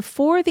since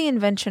before the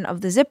invention of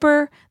the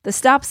zipper, the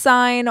stop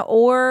sign,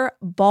 or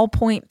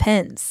ballpoint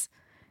pens.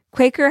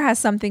 Quaker has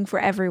something for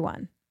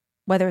everyone,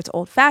 whether it's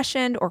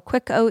old-fashioned or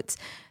quick oats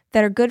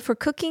that are good for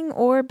cooking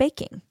or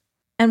baking.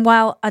 And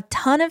while a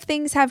ton of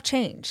things have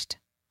changed,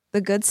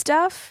 the good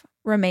stuff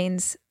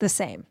remains the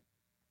same.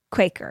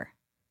 Quaker,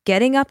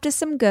 getting up to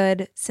some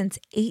good since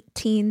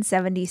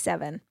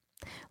 1877.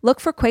 Look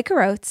for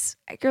Quaker Oats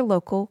at your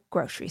local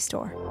grocery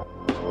store.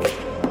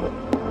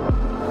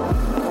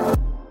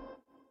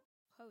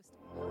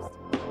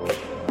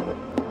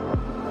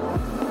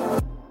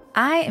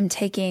 I am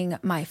taking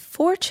my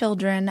 4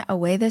 children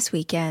away this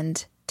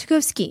weekend to go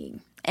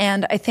skiing.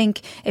 And I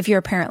think if you're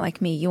a parent like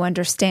me, you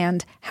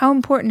understand how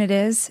important it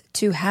is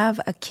to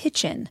have a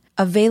kitchen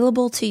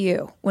available to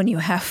you when you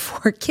have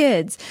 4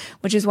 kids,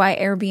 which is why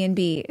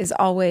Airbnb is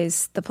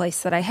always the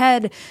place that I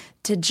head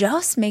to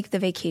just make the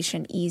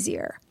vacation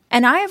easier.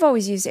 And I have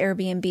always used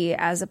Airbnb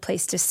as a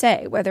place to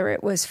stay, whether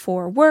it was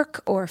for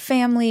work or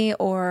family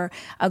or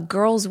a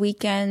girls'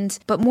 weekend.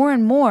 But more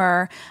and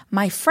more,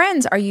 my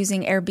friends are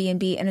using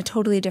Airbnb in a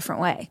totally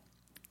different way,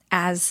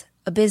 as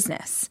a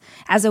business,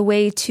 as a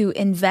way to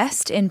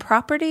invest in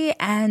property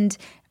and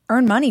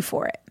earn money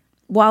for it.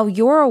 While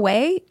you're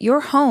away,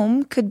 your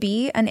home could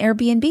be an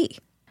Airbnb.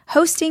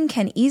 Hosting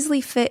can easily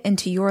fit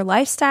into your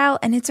lifestyle,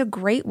 and it's a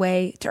great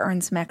way to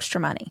earn some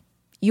extra money.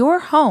 Your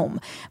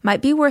home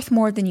might be worth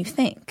more than you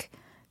think.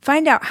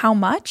 Find out how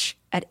much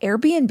at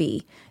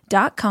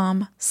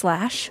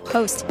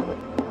airbnb.com/host.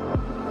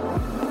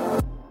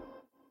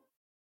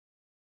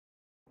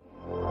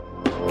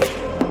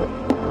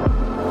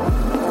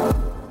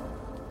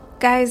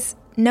 Guys,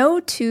 no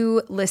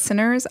 2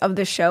 listeners of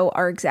the show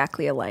are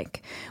exactly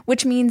alike,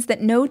 which means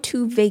that no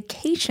 2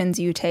 vacations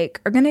you take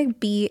are going to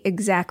be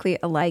exactly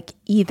alike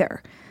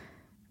either.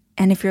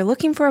 And if you're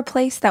looking for a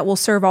place that will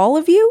serve all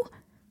of you,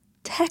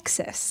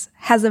 Texas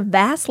has a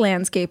vast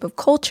landscape of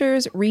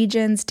cultures,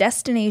 regions,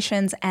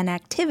 destinations, and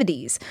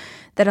activities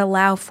that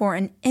allow for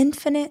an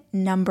infinite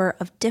number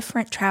of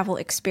different travel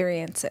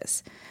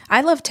experiences. I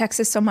love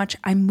Texas so much,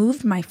 I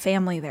moved my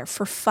family there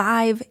for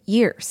 5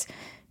 years.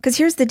 Because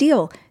here's the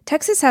deal,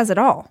 Texas has it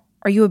all.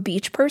 Are you a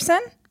beach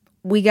person?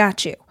 We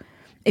got you.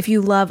 If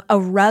you love a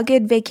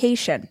rugged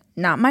vacation,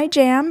 not my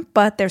jam,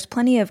 but there's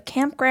plenty of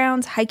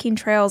campgrounds, hiking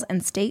trails,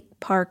 and state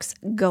parks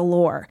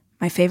galore.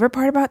 My favorite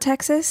part about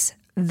Texas?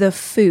 The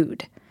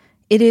food.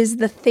 It is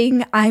the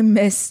thing I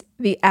miss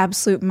the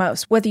absolute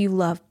most. Whether you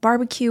love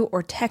barbecue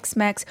or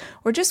Tex-Mex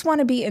or just want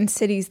to be in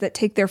cities that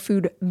take their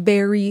food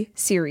very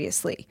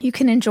seriously. You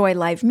can enjoy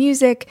live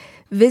music,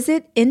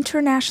 visit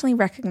internationally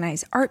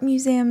recognized art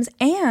museums,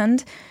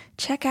 and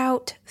check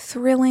out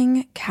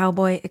thrilling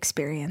cowboy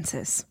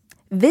experiences.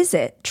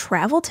 Visit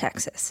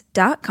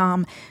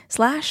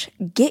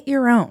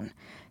traveltexas.com/getyourown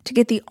to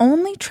get the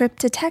only trip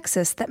to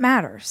Texas that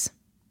matters.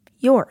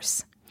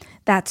 Yours.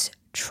 That's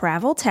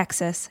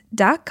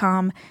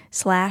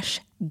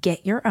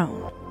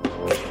traveltexas.com/getyourown.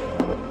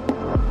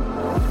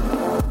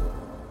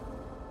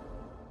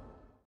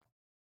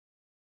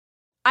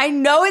 I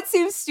know it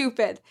seems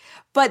stupid,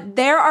 but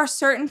there are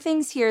certain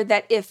things here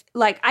that if,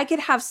 like, I could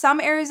have some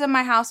areas of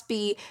my house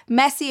be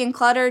messy and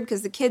cluttered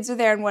because the kids are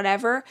there and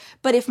whatever,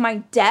 but if my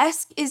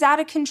desk is out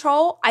of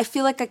control, I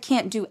feel like I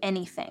can't do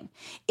anything.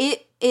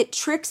 it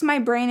tricks my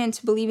brain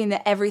into believing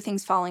that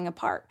everything's falling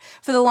apart.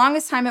 For the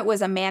longest time, it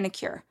was a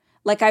manicure.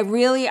 Like I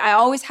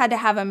always had to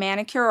have a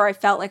manicure or I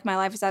felt like my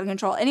life was out of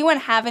control. Anyone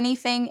have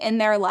anything in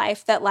their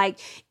life that like,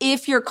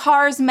 if your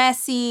car's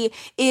messy,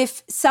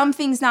 if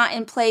something's not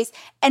in place,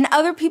 and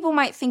other people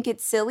might think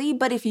it's silly,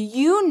 but if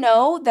you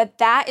know that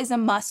that is a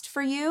must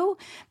for you,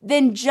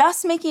 then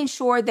just making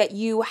sure that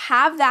you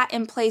have that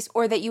in place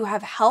or that you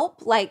have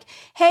help, like,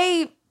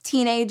 hey,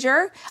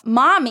 teenager,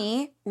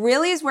 mommy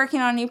really is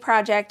working on a new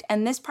project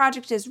and this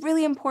project is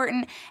really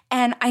important.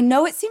 And I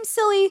know it seems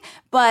silly,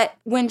 but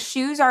when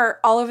shoes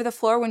are all over the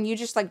floor, when you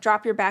just like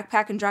drop your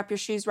backpack and drop your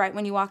shoes right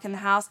when you walk in the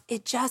house,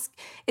 it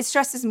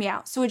stresses me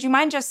out. So would you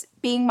mind just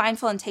being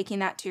mindful and taking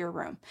that to your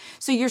room?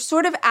 So you're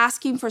sort of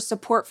asking for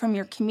support from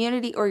your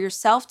community or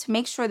yourself to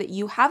make sure that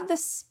you have the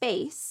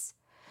space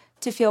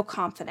to feel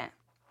confident.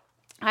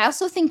 I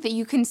also think that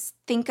you can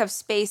think of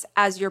space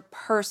as your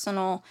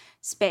personal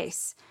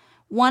space.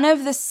 One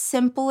of the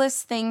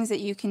simplest things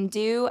that you can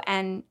do,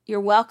 and you're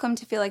welcome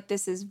to feel like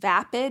this is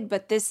vapid,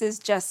 but this is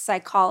just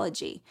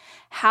psychology.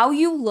 How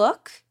you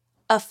look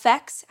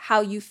affects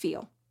how you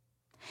feel.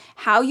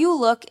 How you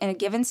look in a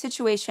given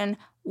situation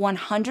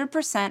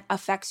 100%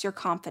 affects your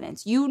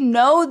confidence. You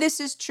know this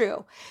is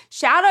true.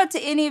 Shout out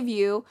to any of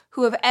you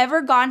who have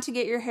ever gone to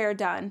get your hair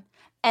done,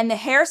 and the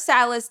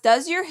hairstylist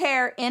does your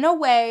hair in a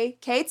way,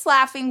 Kate's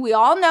laughing, we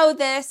all know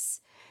this,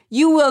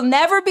 you will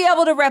never be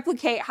able to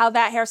replicate how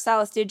that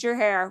hairstylist did your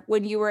hair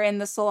when you were in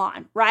the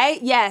salon,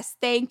 right? Yes,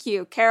 thank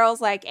you. Carol's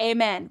like,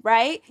 amen,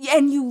 right?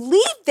 And you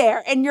leave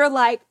there and you're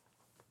like,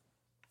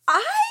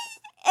 I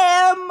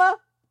am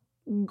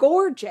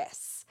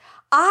gorgeous.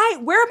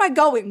 Where am I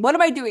going? What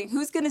am I doing?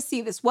 Who's going to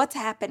see this? What's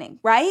happening,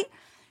 right?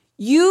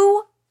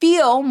 You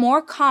feel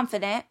more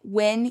confident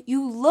when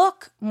you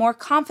look more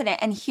confident.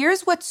 And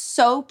here's what's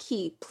so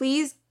key.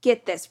 Please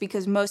get this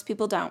because most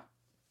people don't.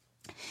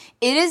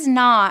 It is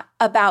not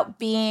about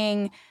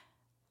being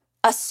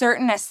a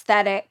certain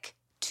aesthetic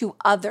to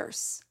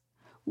others.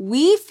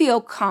 We feel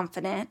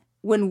confident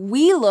when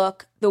we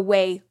look the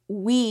way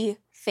we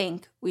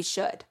think we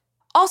should.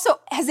 Also,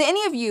 has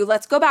any of you,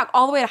 let's go back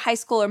all the way to high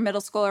school or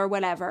middle school or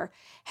whatever,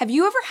 have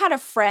you ever had a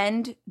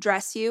friend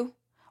dress you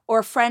or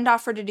a friend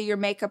offer to do your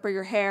makeup or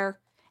your hair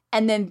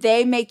and then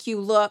they make you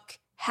look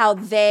how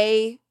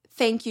they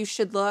think you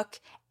should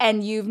look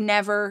and you've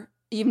never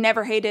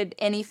hated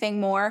anything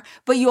more,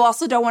 but you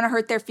also don't want to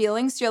hurt their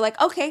feelings. So you're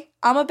like, okay,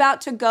 I'm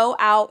about to go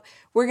out.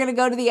 We're going to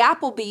go to the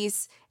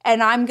Applebee's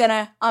and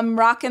I'm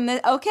rocking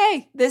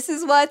okay, this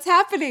is what's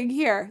happening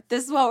here.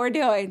 This is what we're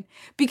doing.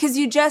 Because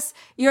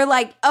you're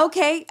like,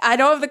 okay, I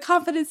don't have the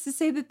confidence to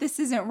say that this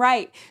isn't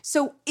right.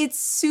 So it's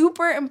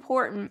super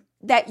important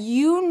that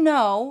you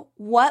know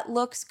what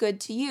looks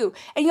good to you.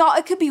 And y'all,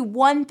 it could be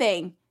one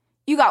thing.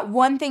 You got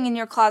one thing in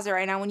your closet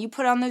right now. When you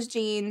put on those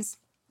jeans,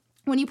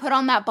 when you put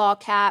on that ball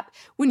cap,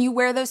 when you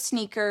wear those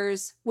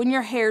sneakers, when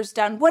your hair's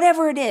done,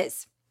 whatever it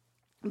is.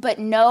 But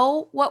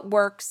know what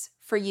works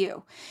for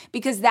you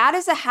because that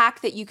is a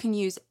hack that you can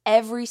use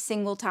every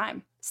single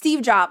time.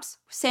 Steve Jobs,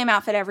 same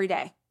outfit every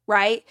day,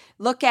 right?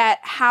 Look at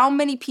how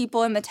many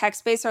people in the tech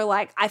space are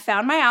like, I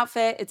found my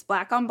outfit. It's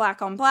black on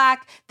black on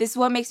black. This is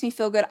what makes me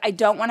feel good. I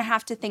don't want to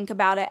have to think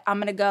about it. I'm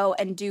going to go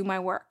and do my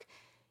work.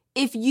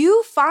 If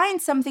you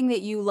find something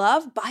that you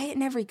love, buy it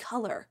in every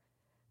color.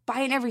 Buy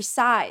in every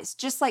size.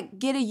 Just like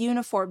get a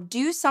uniform.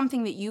 Do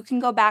something that you can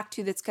go back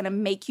to that's going to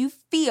make you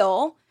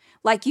feel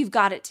like you've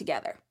got it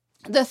together.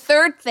 The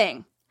third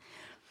thing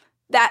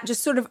that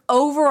just sort of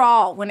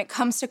overall when it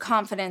comes to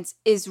confidence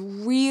is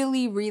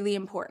really, really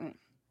important.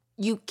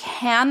 You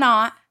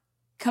cannot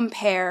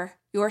compare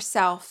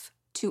yourself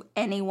to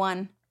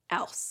anyone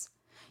else.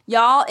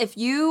 Y'all, if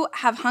you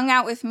have hung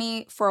out with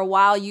me for a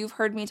while, you've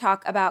heard me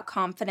talk about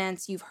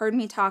confidence. You've heard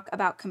me talk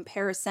about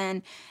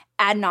comparison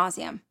ad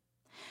nauseum.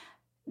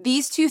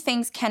 These two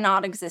things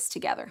cannot exist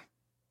together.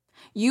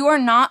 You are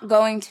not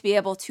going to be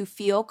able to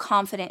feel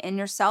confident in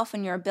yourself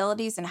and your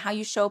abilities and how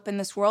you show up in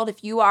this world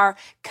if you are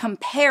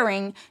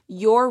comparing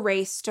your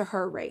race to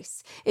her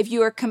race. If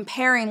you are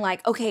comparing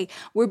like, okay,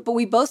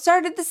 we both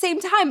started at the same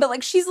time, but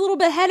like she's a little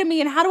bit ahead of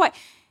me and how do I?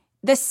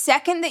 The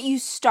second that you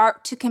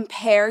start to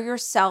compare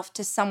yourself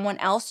to someone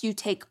else, you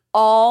take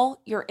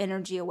all your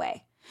energy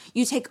away.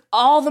 You take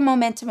all the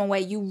momentum away.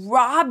 You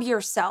rob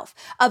yourself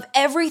of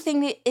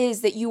everything that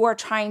is that you are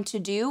trying to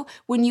do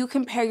when you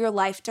compare your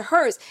life to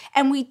hers.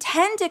 And we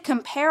tend to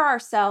compare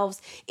ourselves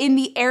in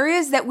the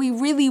areas that we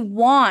really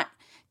want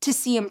to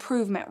see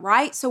improvement,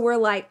 right? So we're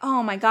like,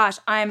 oh my gosh,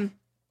 I'm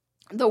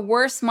the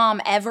worst mom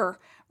ever,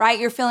 right?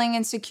 You're feeling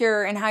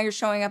insecure in how you're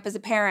showing up as a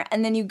parent.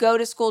 And then you go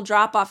to school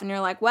drop off and you're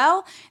like,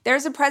 well,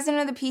 there's a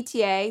president of the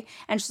PTA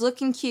and she's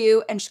looking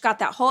cute and she's got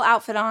that whole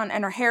outfit on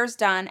and her hair's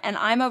done. And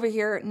I'm over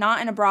here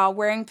not in a bra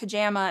wearing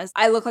pajamas.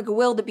 I look like a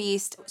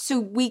wildebeest. So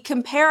we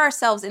compare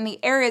ourselves in the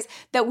areas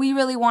that we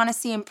really want to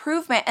see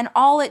improvement. And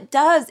all it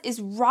does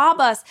is rob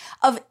us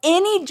of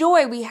any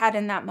joy we had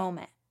in that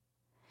moment.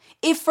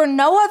 If for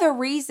no other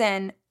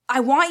reason, I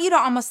want you to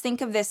almost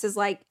think of this as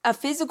like a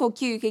physical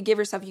cue you could give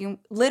yourself. You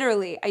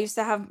literally, I used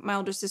to have my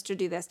older sister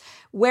do this,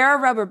 wear a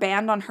rubber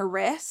band on her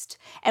wrist.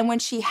 And when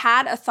she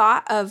had a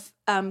thought of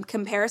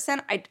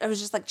comparison, I was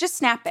just like, just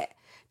snap it.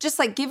 Just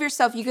like give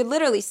yourself, you could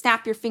literally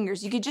snap your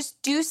fingers. You could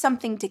just do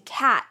something to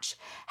catch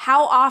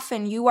how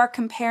often you are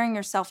comparing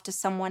yourself to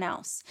someone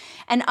else.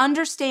 And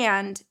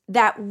understand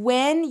that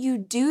when you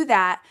do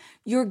that,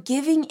 you're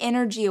giving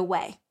energy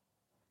away.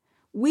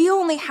 We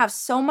only have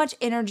so much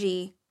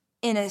energy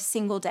in a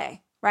single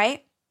day,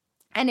 right?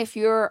 And if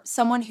you're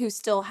someone who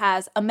still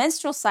has a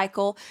menstrual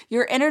cycle,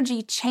 your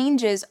energy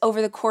changes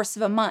over the course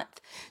of a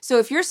month. So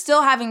if you're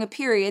still having a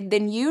period,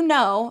 then you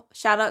know,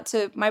 shout out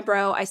to my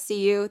bro, I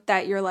see you,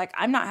 that you're like,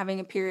 I'm not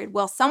having a period.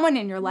 Well, someone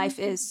in your life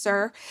is,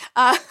 sir.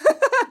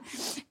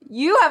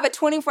 You have a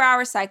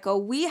 24-hour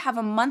cycle. We have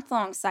a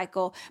month-long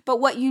cycle. But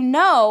what you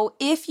know,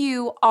 if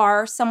you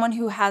are someone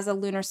who has a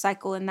lunar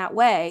cycle in that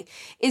way,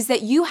 is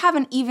that you have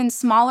an even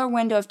smaller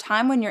window of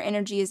time when your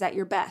energy is at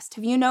your best.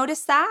 Have you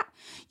noticed that?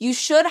 You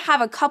should have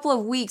a couple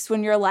of weeks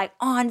when you're like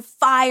on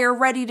fire,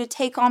 ready to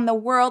take on the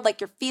world, like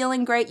you're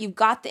feeling great, you've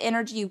got the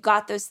energy, you've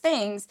got those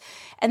things.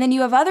 And then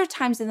you have other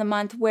times in the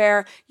month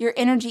where your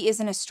energy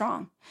isn't as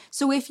strong.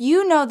 So if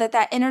you know that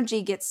that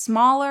energy gets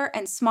smaller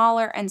and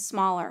smaller and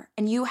smaller,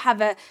 and you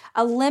have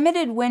a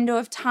limited window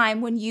of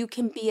time when you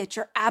can be at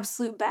your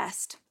absolute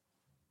best,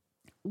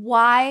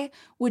 why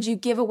would you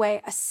give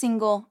away a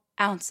single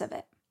ounce of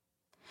it?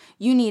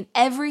 You need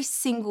every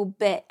single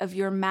bit of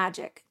your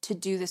magic to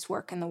do this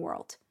work in the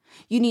world.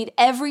 You need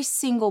every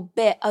single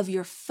bit of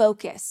your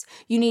focus.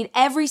 You need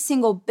every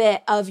single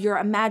bit of your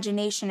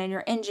imagination and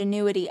your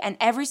ingenuity. And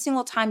every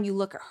single time you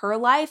look at her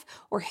life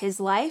or his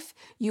life,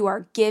 you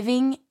are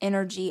giving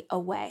energy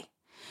away.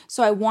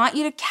 So I want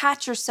you to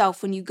catch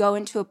yourself when you go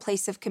into a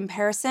place of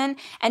comparison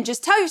and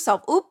just tell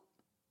yourself, oop,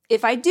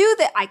 if I do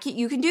that,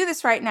 you can do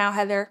this right now,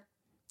 Heather.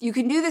 You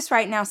can do this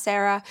right now,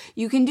 Sarah.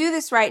 You can do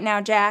this right now,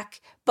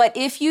 Jack. But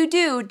if you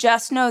do,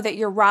 just know that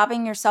you're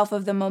robbing yourself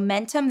of the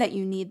momentum that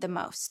you need the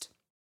most.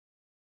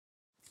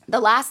 The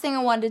last thing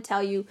I wanted to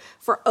tell you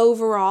for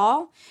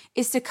overall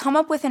is to come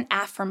up with an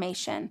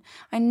affirmation.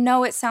 I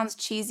know it sounds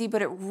cheesy,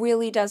 but it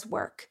really does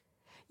work.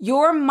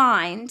 Your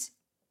mind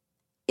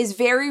is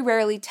very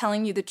rarely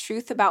telling you the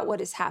truth about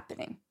what is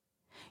happening.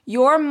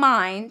 Your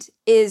mind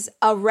is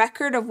a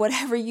record of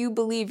whatever you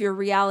believe your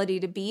reality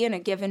to be in a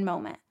given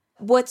moment.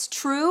 What's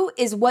true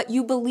is what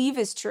you believe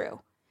is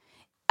true.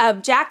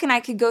 Jack and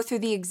I could go through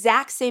the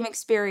exact same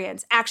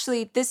experience.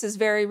 Actually, this is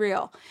very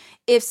real.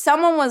 If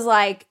someone was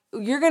like,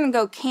 you're going to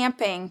go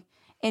camping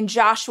in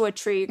Joshua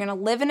Tree, you're going to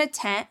live in a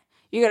tent,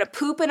 you're going to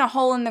poop in a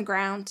hole in the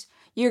ground,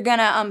 you're going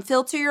to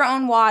filter your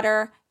own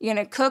water, you're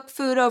going to cook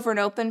food over an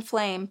open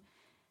flame.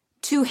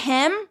 To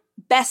him,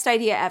 best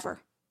idea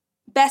ever.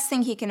 Best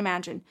thing he can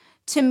imagine.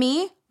 To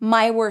me,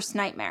 my worst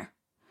nightmare.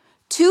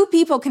 Two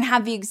people can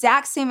have the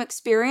exact same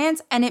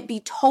experience and it be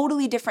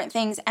totally different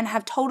things and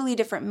have totally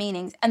different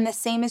meanings. And the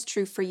same is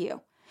true for you.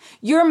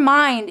 Your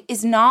mind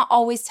is not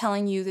always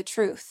telling you the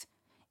truth.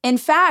 In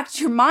fact,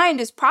 your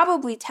mind is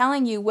probably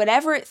telling you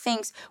whatever it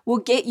thinks will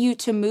get you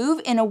to move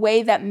in a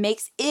way that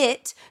makes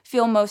it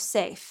feel most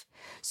safe.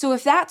 So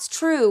if that's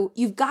true,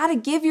 you've got to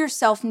give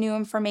yourself new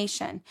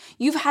information.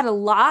 You've had a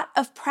lot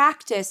of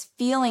practice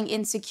feeling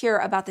insecure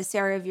about this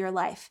area of your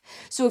life.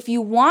 So if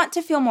you want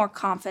to feel more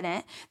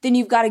confident, then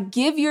you've got to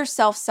give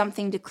yourself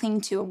something to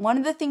cling to. And one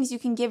of the things you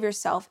can give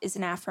yourself is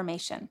an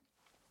affirmation.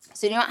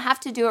 So you don't have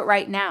to do it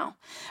right now,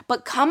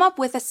 but come up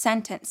with a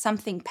sentence,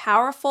 something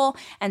powerful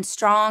and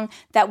strong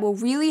that will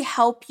really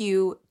help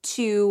you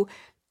to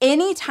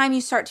anytime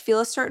you start to feel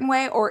a certain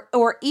way,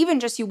 or even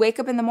just you wake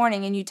up in the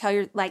morning and you tell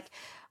your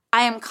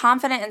I am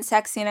confident and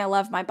sexy and I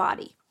love my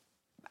body.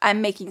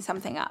 I'm making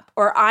something up.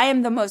 Or I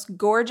am the most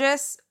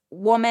gorgeous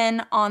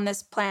woman on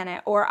this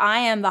planet. Or I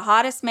am the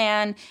hottest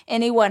man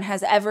anyone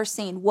has ever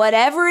seen.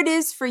 Whatever it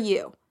is for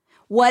you.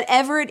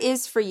 Whatever it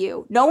is for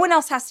you. No one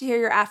else has to hear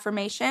your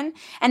affirmation.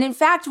 And in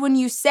fact, when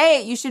you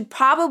say it, you should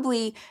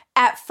probably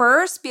at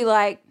first be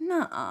like,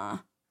 nuh-uh.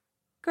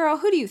 Girl,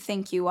 who do you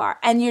think you are?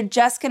 And you're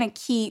just going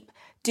to keep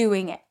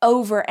doing it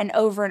over and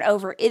over and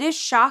over. It is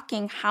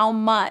shocking how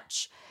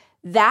much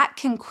that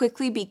can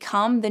quickly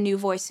become the new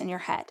voice in your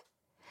head.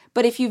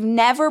 But if you've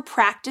never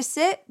practiced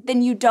it,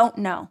 then you don't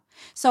know.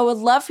 So I would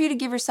love for you to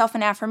give yourself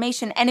an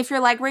affirmation. And if you're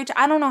like, Rach,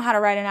 I don't know how to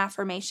write an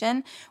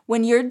affirmation,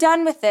 when you're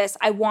done with this,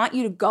 I want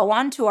you to go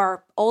on to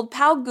our old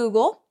pal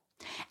Google,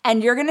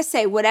 and you're going to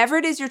say whatever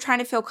it is you're trying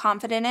to feel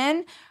confident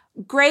in.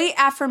 Great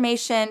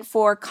affirmation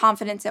for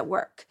confidence at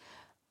work.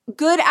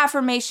 Good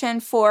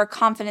affirmation for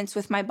confidence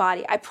with my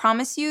body. I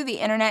promise you the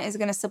internet is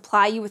going to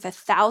supply you with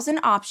 1,000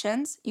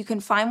 options. You can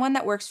find one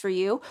that works for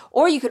you,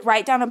 or you could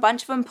write down a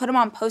bunch of them, put them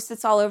on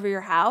Post-its all over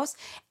your house,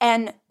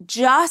 and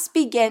just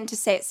begin to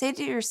say it. Say it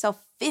to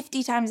yourself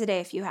 50 times a day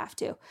if you have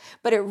to,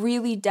 but it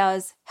really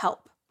does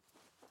help.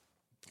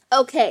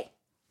 Okay,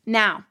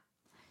 now,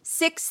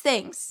 6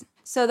 things.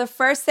 So the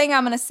first thing,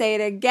 I'm going to say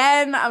it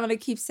again. I'm going to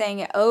keep saying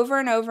it over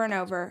and over and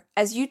over.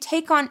 As you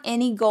take on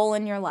any goal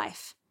in your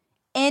life,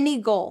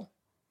 any goal,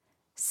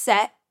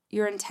 set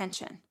your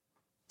intention.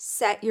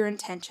 Set your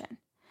intention.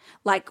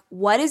 Like,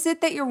 what is it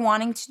that you're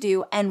wanting to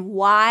do and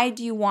why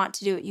do you want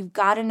to do it? You've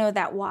got to know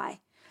that why.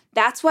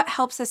 That's what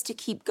helps us to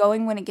keep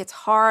going when it gets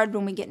hard,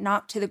 when we get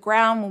knocked to the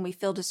ground, when we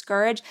feel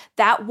discouraged.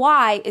 That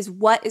why is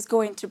what is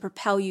going to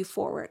propel you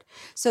forward.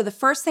 So the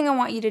first thing I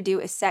want you to do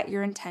is set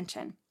your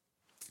intention.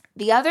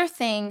 The other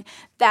thing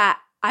that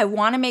I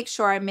want to make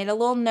sure, I made a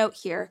little note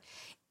here,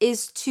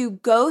 is to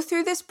go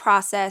through this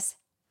process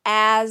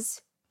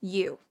as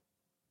you.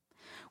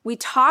 We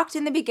talked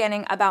in the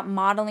beginning about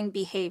modeling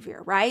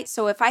behavior, right?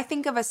 So if I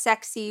think of a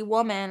sexy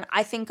woman,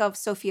 I think of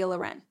Sophia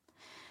Loren.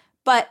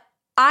 But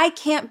I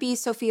can't be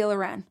Sophia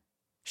Loren.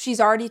 She's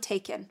already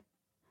taken.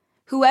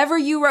 Whoever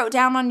you wrote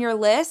down on your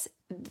list,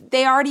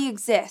 they already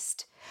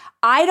exist.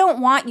 I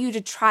don't want you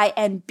to try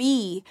and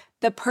be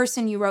the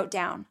person you wrote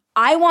down.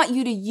 I want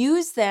you to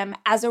use them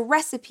as a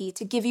recipe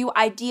to give you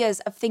ideas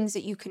of things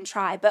that you can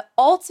try. But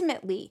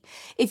ultimately,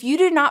 if you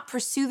do not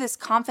pursue this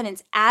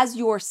confidence as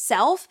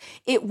yourself,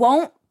 it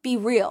won't be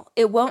real.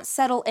 It won't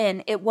settle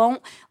in. It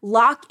won't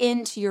lock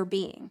into your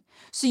being.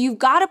 So you've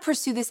got to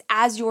pursue this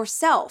as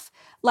yourself.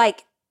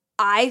 Like,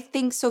 I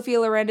think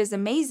Sophia Loren is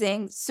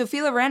amazing.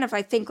 Sophia Loren, if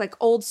I think like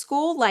old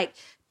school, like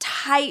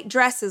tight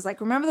dresses, like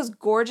remember those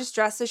gorgeous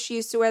dresses she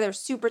used to wear? They're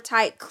super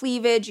tight,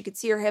 cleavage, you could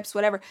see her hips,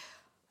 whatever.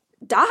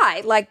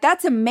 Like,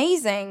 that's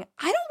amazing.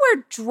 I don't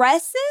wear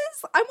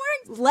dresses. I'm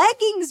wearing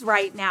leggings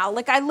right now.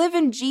 Like, I live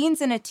in jeans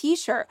and a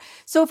t-shirt.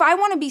 So if I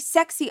want to be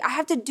sexy, I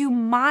have to do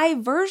my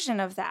version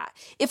of that.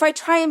 If I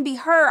try and be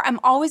her, I'm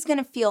always going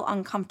to feel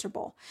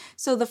uncomfortable.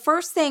 So the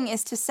first thing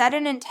is to set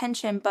an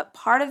intention, but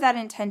part of that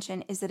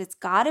intention is that it's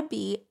got to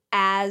be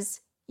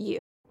as you.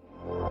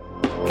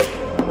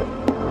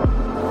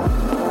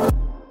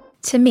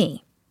 To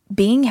me,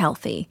 being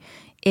healthy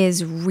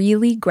is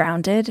really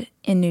grounded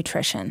in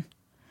nutrition.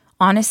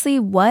 Honestly,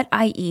 what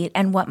I eat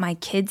and what my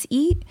kids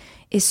eat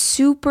is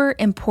super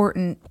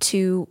important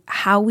to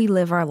how we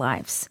live our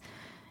lives.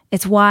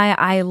 It's why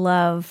I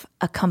love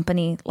a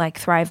company like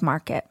Thrive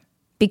Market,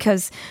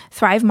 because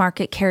Thrive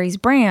Market carries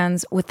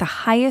brands with the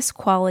highest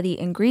quality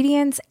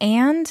ingredients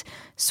and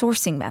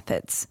sourcing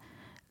methods.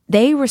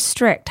 They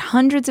restrict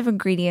hundreds of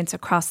ingredients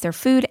across their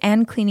food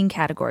and cleaning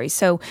categories.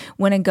 So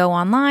when I go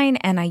online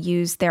and I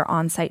use their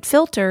on-site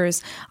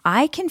filters,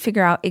 I can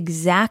figure out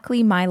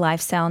exactly my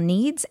lifestyle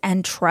needs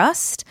and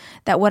trust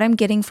that what I'm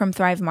getting from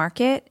Thrive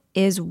Market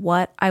is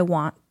what I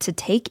want to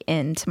take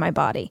into my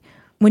body.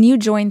 When you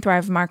join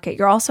Thrive Market,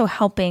 you're also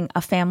helping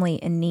a family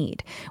in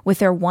need with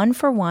their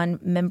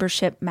 1-for-1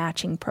 membership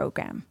matching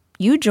program.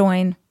 You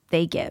join,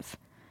 they give.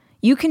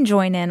 You can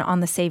join in on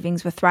the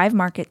savings with Thrive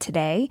Market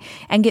today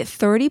and get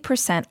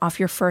 30% off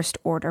your first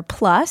order,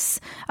 plus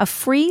a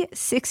free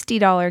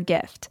 $60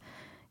 gift.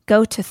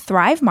 Go to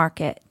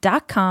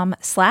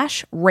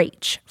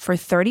thrivemarket.com/rach for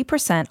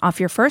 30%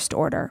 off your first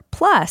order,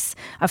 plus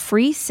a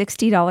free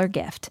 $60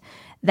 gift.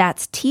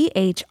 That's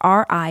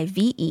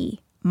THRIVE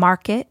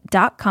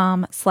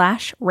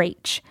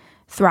market.com/rach.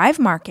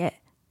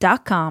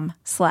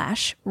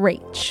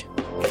 thrivemarket.com/rach.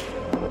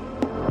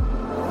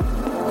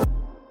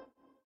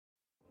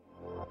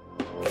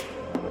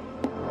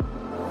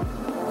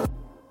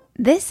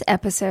 This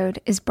episode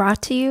is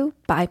brought to you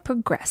by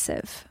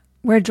Progressive,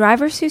 where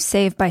drivers who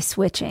save by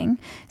switching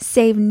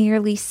save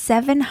nearly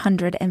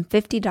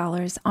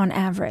 $750 on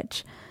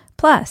average.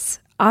 Plus,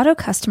 auto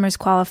customers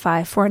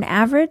qualify for an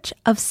average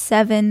of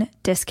 7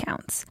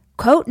 discounts.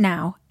 Quote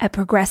now at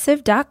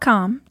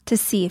progressive.com to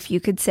see if you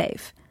could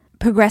save.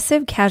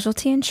 Progressive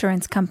Casualty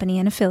Insurance Company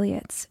and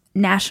Affiliates.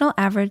 National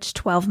average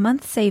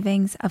 12-month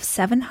savings of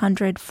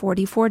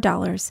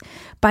 $744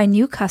 by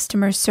new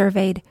customers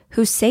surveyed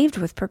who saved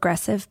with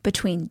Progressive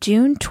between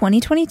June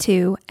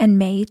 2022 and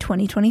May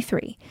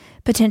 2023.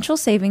 Potential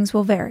savings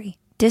will vary.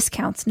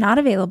 Discounts not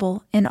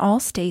available in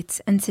all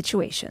states and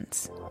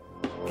situations.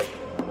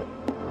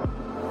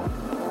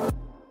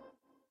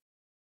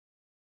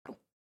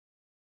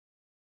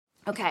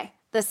 Okay,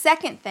 the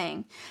second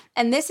thing,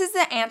 and this is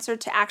the answer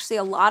to actually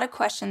a lot of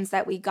questions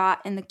that we got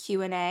in the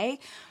Q&A.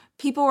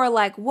 People were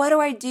like, what do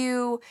I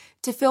do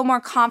to feel more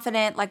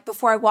confident, like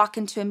before I walk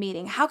into a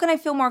meeting? How can I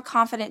feel more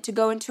confident to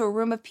go into a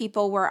room of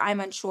people where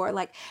I'm unsure?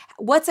 Like,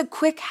 what's a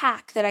quick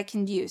hack that I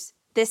can use?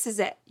 This is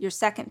it, your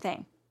second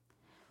thing.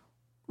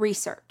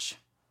 Research.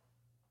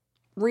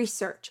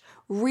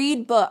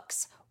 Read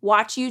books.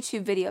 Watch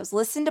YouTube videos,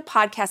 listen to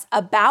podcasts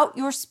about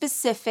your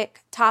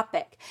specific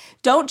topic.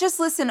 Don't just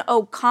listen,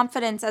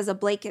 confidence as a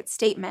blanket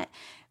statement.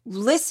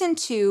 Listen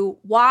to,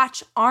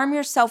 watch, arm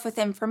yourself with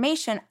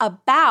information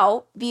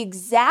about the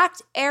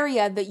exact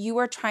area that you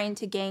are trying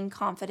to gain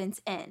confidence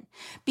in.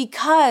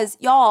 Because,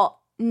 y'all,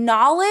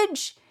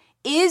 knowledge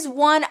is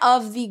one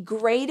of the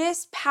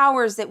greatest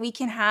powers that we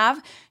can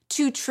have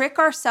to trick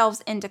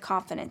ourselves into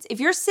confidence. If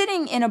you're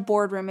sitting in a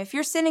boardroom, if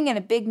you're sitting in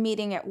a big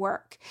meeting at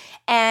work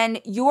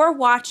and you're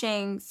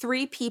watching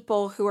 3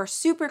 people who are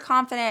super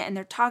confident and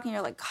they're talking,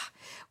 you're like,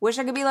 wish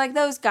I could be like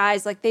those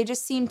guys. Like, they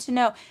just seem to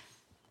know.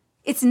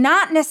 It's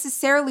not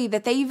necessarily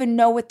that they even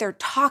know what they're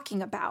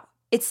talking about.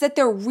 It's that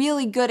they're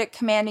really good at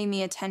commanding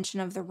the attention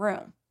of the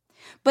room.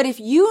 But if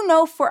you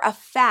know for a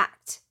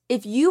fact,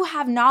 if you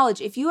have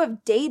knowledge, if you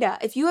have data,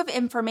 if you have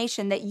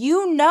information that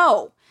you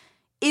know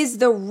is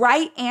the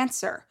right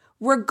answer,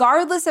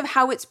 regardless of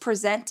how it's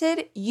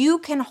presented, you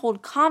can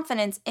hold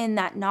confidence in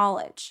that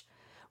knowledge,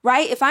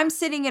 right? If I'm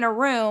sitting in a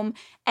room,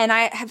 and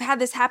I have had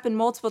this happen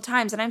multiple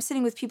times, and I'm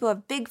sitting with people who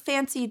have big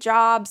fancy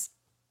jobs,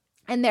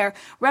 and they're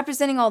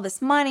representing all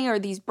this money or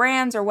these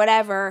brands or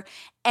whatever,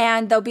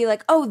 and they'll be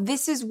like, oh,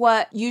 this is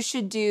what you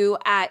should do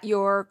at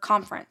your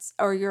conference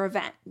or your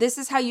event. This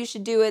is how you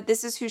should do it.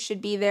 This is who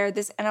should be there.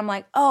 And I'm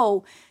like,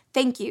 oh,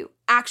 thank you.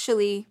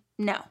 Actually,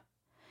 no.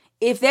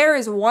 If there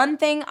is one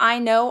thing I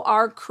know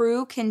our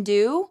crew can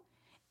do,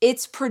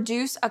 it's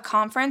produce a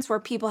conference where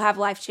people have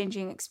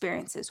life-changing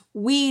experiences.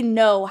 We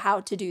know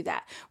how to do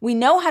that. We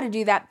know how to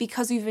do that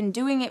because we've been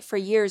doing it for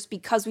years,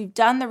 because we've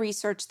done the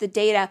research, the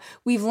data,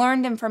 we've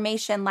learned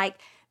information. Like,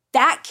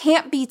 that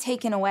can't be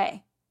taken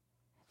away.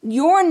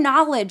 Your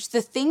knowledge,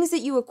 the things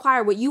that you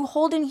acquire, what you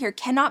hold in here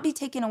cannot be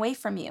taken away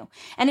from you.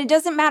 And it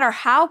doesn't matter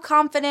how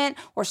confident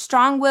or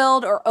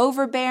strong-willed or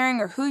overbearing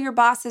or who your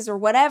boss is or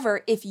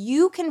whatever, if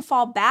you can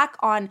fall back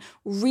on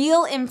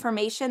real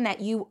information that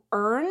you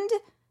earned,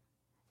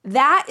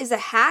 that is a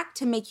hack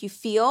to make you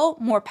feel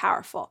more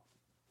powerful.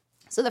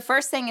 So the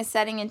first thing is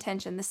setting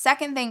intention. The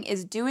second thing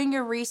is doing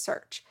your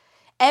research,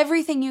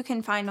 everything you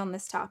can find on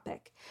this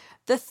topic.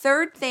 The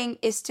third thing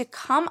is to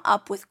come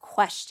up with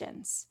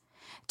questions,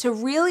 to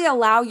really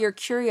allow your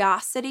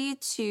curiosity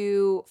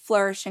to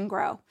flourish and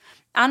grow.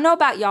 I don't know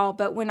about y'all,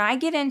 but when I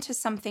get into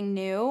something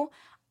new,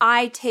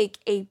 I take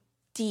a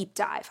deep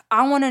dive.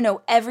 I want to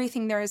know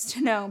everything there is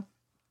to know.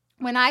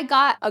 When I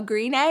got a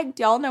green egg,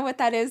 do y'all know what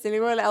that is?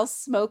 Anyone else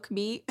smoke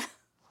meat?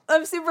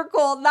 I'm super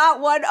cool.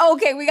 Not one.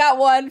 Okay, we got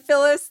one.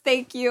 Phyllis,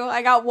 thank you.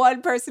 I got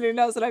one person who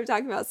knows what I'm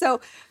talking about.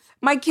 So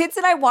my kids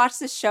and I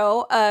watched this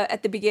show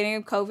at the beginning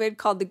of COVID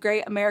called The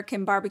Great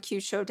American Barbecue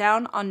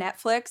Showdown on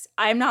Netflix.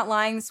 I'm not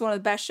lying. This is one of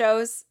the best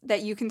shows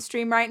that you can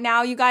stream right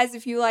now. You guys,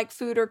 if you like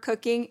food or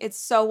cooking, it's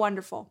so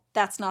wonderful.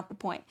 That's not the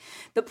point.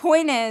 The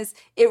point is,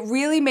 it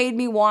really made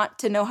me want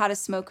to know how to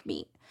smoke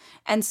meat.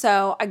 And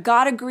so I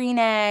got a green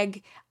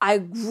egg.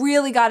 I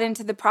really got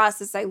into the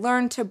process. I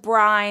learned to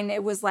brine.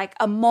 It was like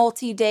a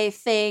multi-day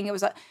thing.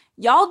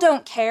 Y'all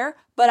don't care,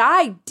 but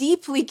I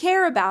deeply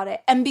care about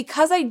it. And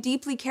because I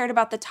deeply cared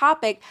about the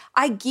topic,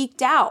 I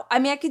geeked out. I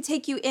mean, I could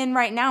take you in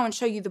right now and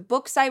show you the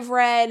books I've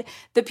read,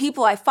 the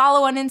people I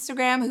follow on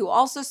Instagram who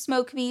also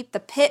smoke meat, the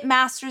Pit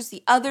Masters,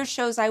 the other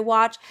shows I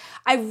watch.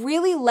 I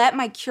really let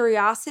my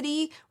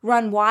curiosity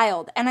run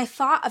wild. And I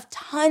thought of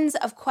tons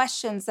of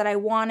questions that I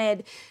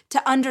wanted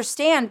to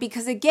understand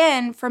because,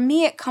 again, for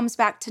me, it comes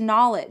back to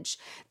knowledge.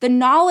 The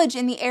knowledge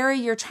in the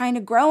area you're trying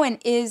to grow in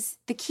is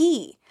the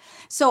key.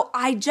 So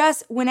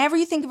whenever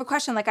you think of a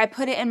question, like I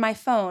put it in my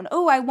phone,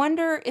 oh, I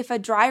wonder if a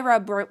dry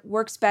rub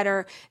works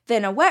better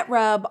than a wet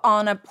rub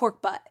on a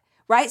pork butt,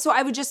 right? So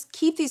I would just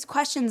keep these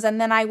questions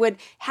and then I would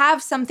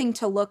have something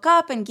to look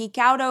up and geek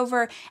out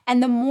over.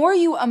 And the more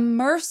you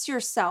immerse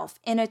yourself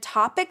in a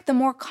topic, the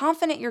more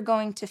confident you're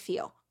going to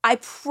feel. I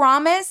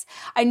promise,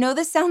 I know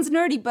this sounds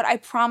nerdy, but I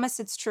promise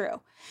it's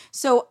true.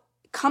 So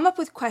come up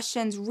with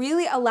questions,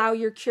 really allow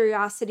your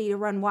curiosity to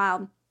run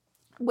wild,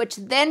 which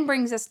then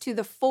brings us to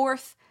the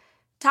fourth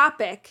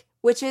topic,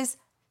 which is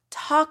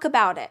talk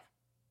about it.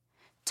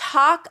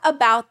 Talk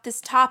about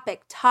this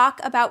topic. Talk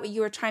about what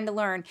you are trying to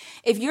learn.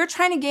 If you're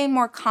trying to gain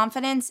more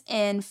confidence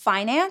in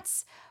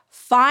finance,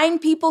 find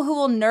people who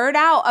will nerd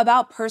out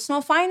about personal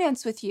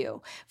finance with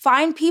you.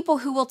 Find people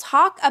who will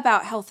talk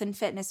about health and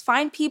fitness.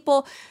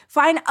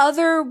 Find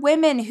other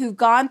women who've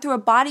gone through a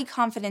body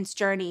confidence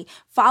journey.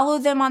 Follow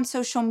them on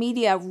social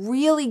media.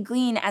 Really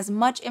glean as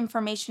much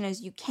information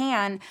as you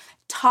can.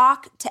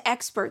 Talk to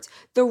experts.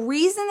 The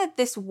reason that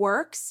this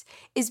works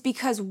is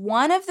because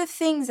one of the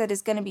things that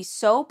is going to be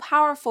so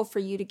powerful for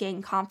you to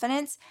gain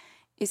confidence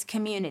is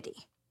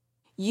community.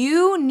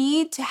 You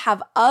need to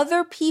have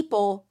other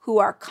people who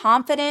are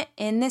confident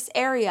in this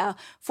area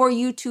for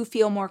you to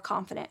feel more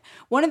confident.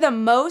 One of the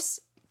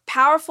most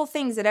powerful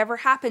things that ever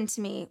happened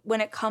to me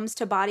when it comes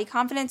to body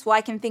confidence, well,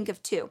 I can think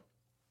of two.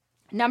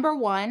 Number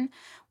one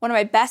of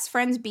my best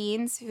friends,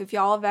 Beans, who if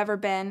y'all have ever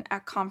been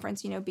at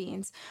conference, you know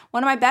Beans.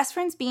 One of my best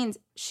friends, Beans,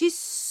 she's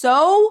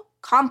so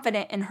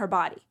confident in her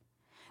body.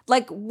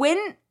 Like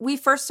when we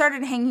first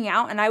started hanging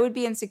out and I would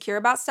be insecure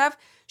about stuff,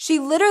 she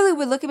literally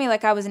would look at me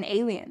like I was an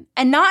alien.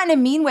 And not in a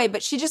mean way,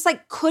 but she just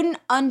like couldn't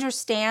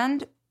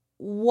understand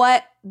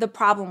what the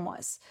problem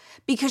was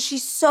because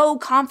she's so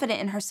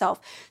confident in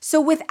herself. So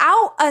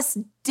without us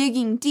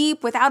digging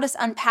deep, without us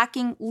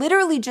unpacking,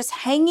 literally just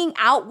hanging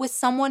out with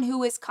someone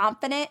who is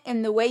confident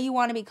in the way you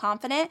want to be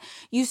confident,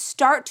 you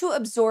start to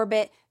absorb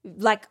it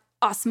like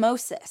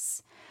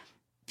osmosis.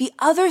 The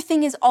other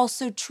thing is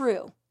also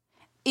true.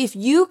 If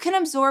you can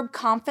absorb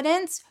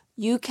confidence,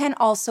 you can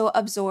also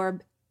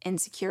absorb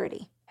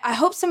insecurity. I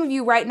hope some of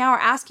you right now are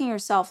asking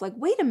yourself, like,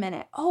 wait a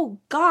minute, oh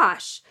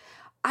gosh,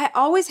 I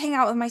always hang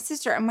out with my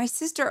sister, and my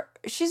sister,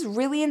 she's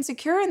really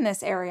insecure in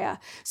this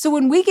area. So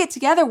when we get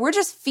together, we're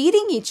just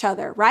feeding each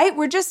other, right?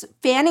 We're just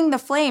fanning the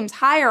flames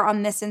higher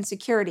on this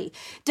insecurity.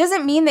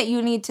 Doesn't mean that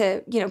you need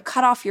to,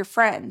 cut off your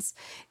friends.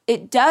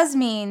 It does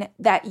mean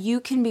that you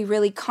can be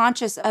really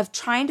conscious of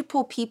trying to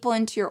pull people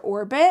into your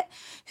orbit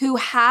who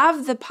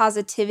have the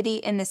positivity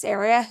in this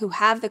area, who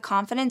have the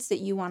confidence that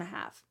you want to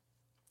have.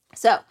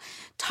 So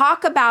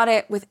talk about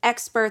it with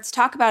experts,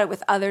 talk about it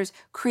with others,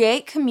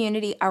 create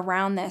community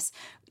around this.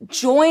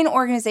 Join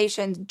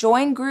organizations,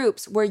 join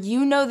groups where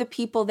the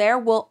people there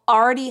will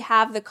already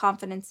have the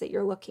confidence that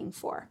you're looking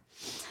for.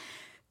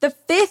 The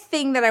fifth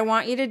thing that I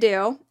want you to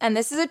do, and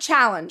this is a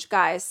challenge,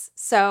 guys.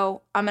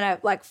 So I'm going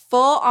to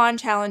full on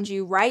challenge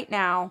you right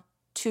now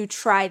to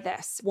try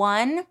this.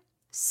 One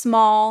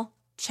small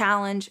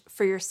challenge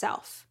for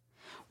yourself.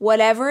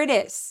 Whatever it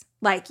is.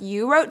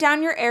 You wrote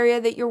down your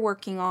area that you're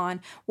working on.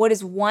 What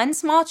is one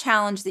small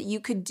challenge that you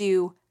could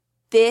do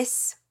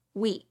this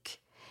week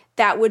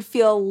that would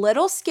feel a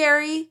little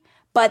scary,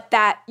 but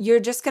that you're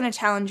just going to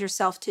challenge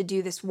yourself to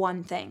do this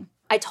one thing?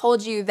 I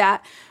told you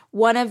that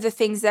one of the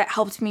things that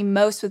helped me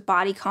most with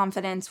body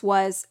confidence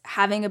was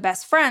having a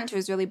best friend who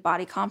was really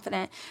body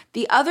confident.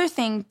 The other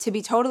thing, to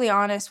be totally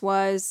honest,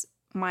 was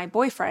my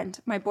boyfriend.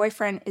 My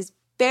boyfriend is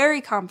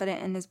very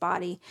confident in his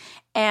body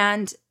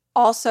and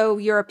also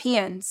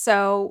European,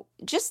 so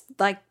just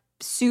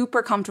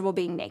super comfortable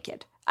being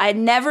naked. I had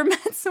never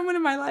met someone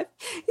in my life.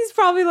 He's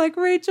probably like,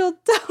 Rachel,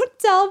 don't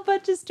tell a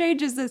bunch of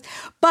strangers this.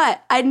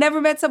 But I'd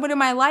never met someone in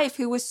my life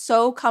who was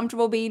so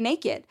comfortable being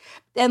naked.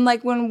 And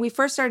when we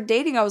first started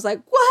dating, I was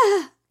like,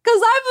 what?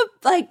 Because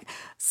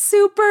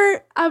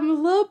I'm a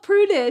little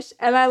prudish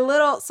and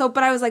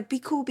but I was like, be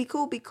cool,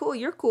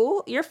 you're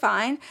cool, you're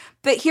fine.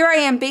 But here I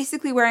am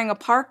basically wearing a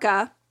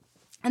parka.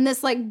 And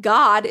this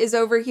God is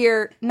over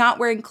here not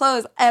wearing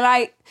clothes. And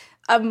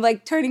I'm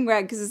turning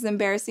red because it's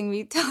embarrassing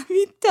me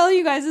tell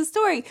you guys a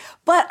story.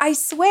 But I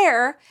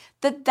swear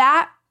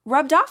that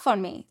rubbed off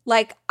on me.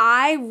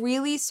 I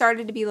really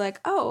started to be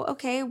oh,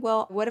 okay,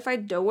 well, what if I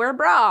don't wear a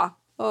bra?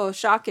 Oh,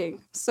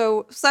 shocking.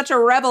 So such a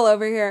rebel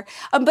over here.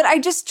 But I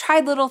just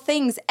tried little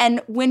things.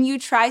 And when you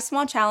try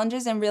small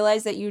challenges and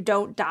realize that you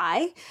don't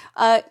die,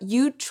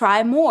 you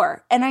try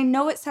more. And I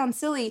know it sounds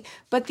silly,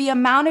 but the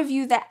amount of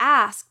you that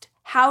asked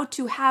how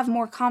to have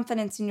more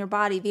confidence in your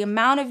body, the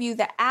amount of you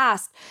that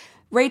asked,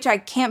 Rach, I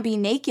can't be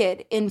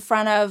naked in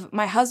front of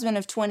my husband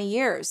of 20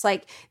 years.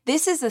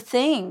 This is a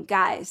thing,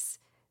 guys.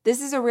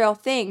 This is a real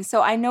thing.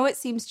 So I know it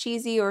seems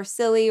cheesy or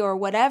silly or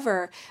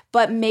whatever,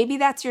 but maybe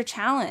that's your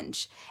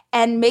challenge.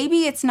 And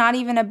maybe it's not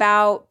even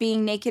about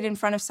being naked in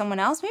front of someone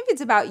else. Maybe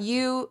it's about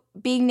you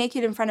being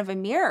naked in front of a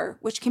mirror,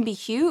 which can be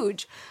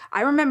huge.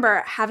 I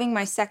remember having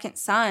my second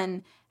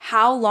son,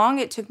 how long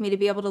it took me to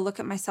be able to look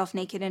at myself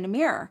naked in a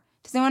mirror.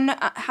 Does anyone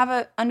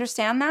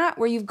understand that?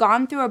 Where you've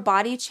gone through a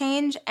body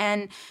change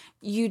and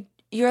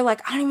you're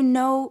like, I don't even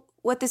know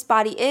what this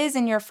body is,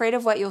 and you're afraid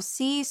of what you'll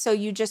see, so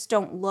you just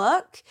don't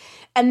look.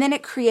 And then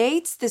it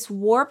creates this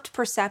warped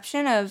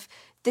perception of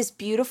this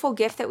beautiful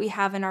gift that we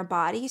have in our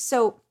body.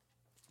 So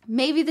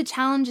maybe the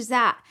challenge is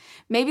that.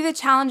 Maybe the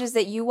challenge is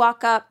that you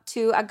walk up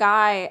to a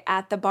guy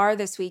at the bar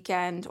this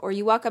weekend, or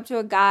you walk up to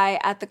a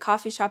guy at the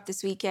coffee shop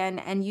this weekend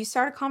and you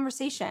start a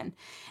conversation.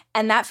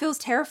 And that feels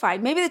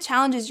terrifying. Maybe the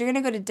challenge is you're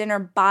going to go to dinner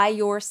by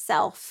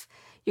yourself.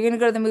 You're going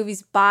to go to the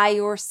movies by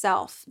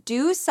yourself.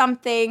 Do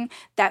something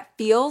that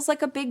feels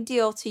like a big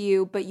deal to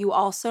you, but you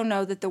also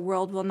know that the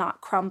world will not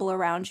crumble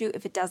around you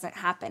if it doesn't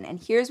happen. And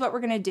here's what we're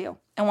going to do.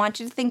 I want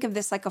you to think of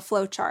this like a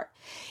flow chart.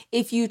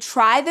 If you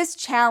try this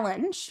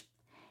challenge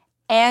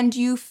and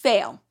you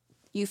fail,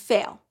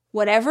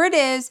 whatever it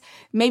is,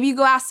 maybe you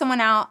go ask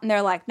someone out and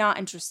they're not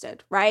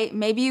interested, right?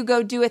 Maybe you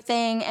go do a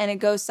thing and it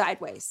goes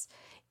sideways.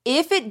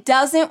 If it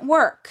doesn't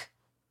work,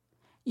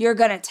 you're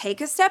going to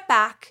take a step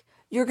back.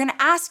 You're going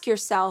to ask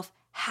yourself,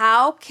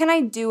 how can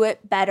I do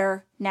it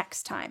better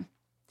next time?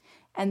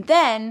 And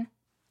then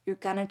you're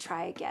going to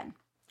try again,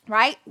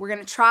 right? We're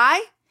going to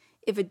try.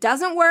 If it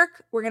doesn't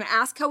work, we're going to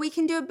ask how we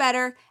can do it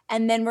better,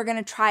 and then we're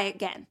going to try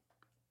again.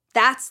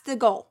 That's the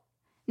goal.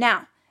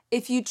 Now,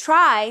 if you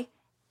try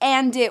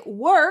and it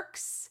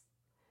works,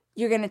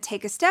 you're going to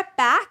take a step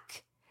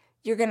back.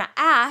 You're going to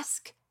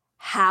ask,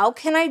 how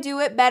can I do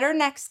it better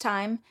next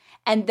time?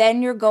 And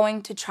then you're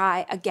going to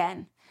try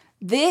again.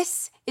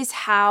 This is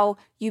how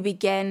you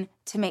begin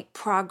to make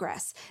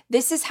progress.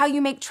 This is how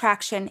you make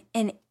traction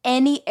in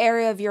any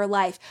area of your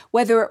life.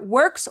 Whether it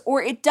works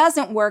or it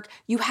doesn't work,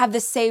 you have the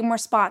same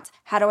response.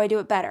 How do I do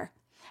it better?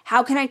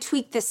 How can I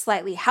tweak this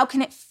slightly? How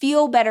can it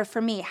feel better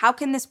for me? How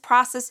can this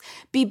process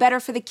be better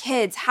for the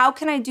kids? How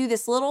can I do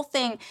this little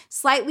thing,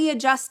 slightly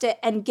adjust it,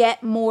 and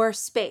get more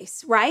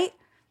space, right?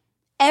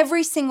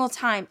 Every single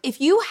time. If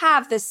you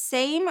have the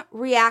same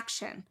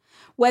reaction,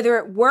 whether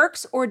it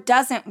works or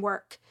doesn't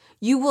work,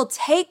 you will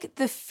take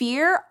the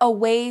fear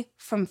away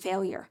from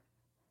failure.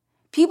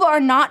 People are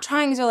not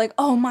trying, they're like,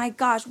 oh my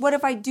gosh, what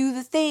if I do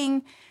the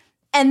thing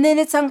and then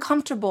it's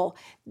uncomfortable?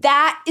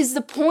 That is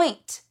the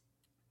point.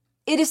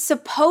 It is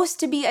supposed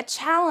to be a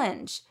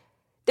challenge.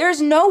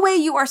 There's no way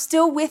you are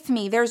still with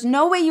me. There's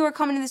no way you are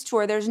coming to this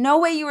tour. There's no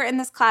way you are in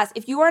this class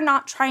if you are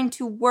not trying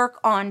to work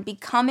on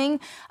becoming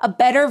a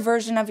better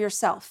version of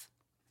yourself.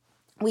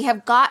 We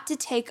have got to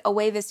take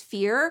away this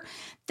fear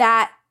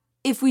that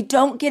if we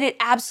don't get it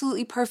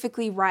absolutely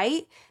perfectly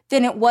right,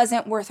 then it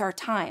wasn't worth our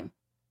time.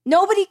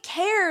 Nobody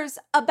cares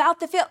about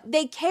the fail.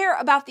 They care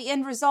about the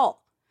end result.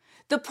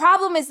 The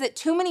problem is that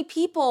too many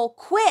people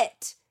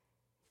quit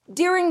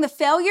during the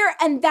failure,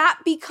 and that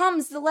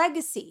becomes the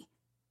legacy.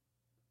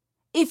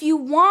 If you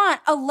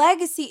want a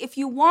legacy, if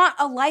you want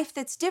a life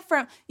that's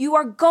different, you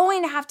are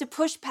going to have to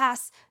push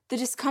past the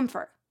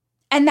discomfort.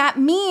 And that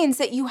means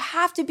that you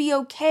have to be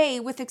okay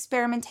with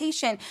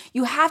experimentation.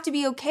 You have to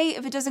be okay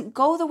if it doesn't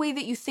go the way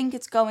that you think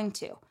it's going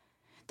to.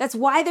 That's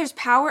why there's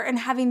power in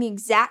having the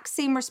exact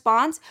same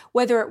response,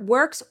 whether it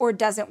works or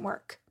doesn't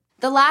work.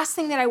 The last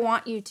thing that I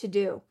want you to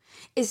do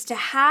is to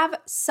have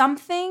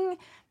something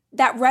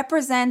that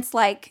represents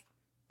like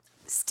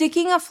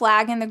sticking a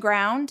flag in the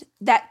ground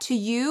that to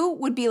you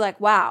would be like,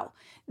 wow,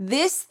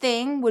 this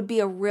thing would be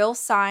a real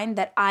sign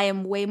that I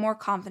am way more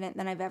confident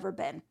than I've ever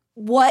been.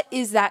 What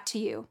is that to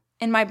you?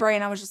 In my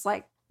brain, I was just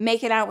like,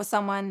 making out with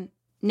someone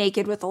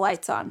naked with the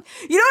lights on.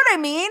 You know what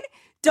I mean?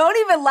 Don't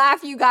even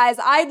laugh, you guys.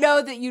 I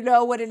know that you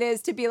know what it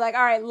is to be like,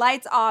 all right,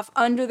 lights off,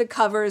 under the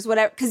covers,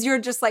 whatever, because you're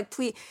just like,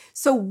 please.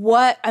 So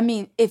what, I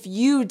mean, if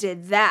you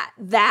did that,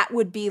 that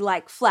would be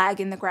like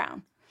flag in the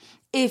ground.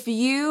 If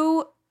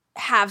you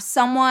have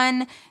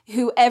someone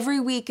who every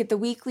week at the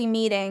weekly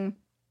meeting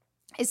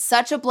is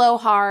such a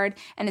blowhard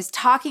and is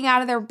talking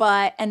out of their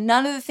butt and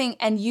none of the thing,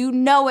 and you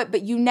know it,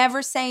 but you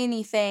never say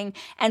anything.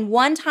 And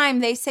one time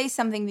they say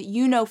something that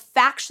you know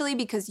factually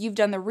because you've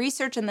done the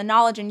research and the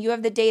knowledge and you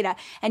have the data,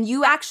 and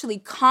you actually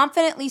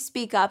confidently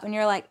speak up and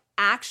you're like,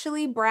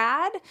 actually,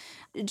 Brad,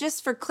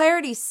 just for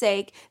clarity's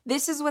sake,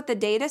 this is what the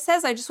data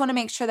says. I just want to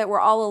make sure that we're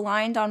all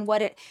aligned on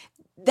what it.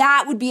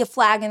 That would be a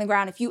flag in the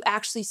ground if you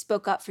actually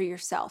spoke up for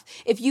yourself.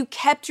 If you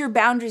kept your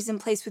boundaries in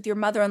place with your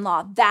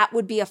mother-in-law, that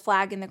would be a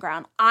flag in the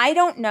ground. I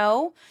don't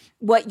know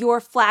what your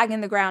flag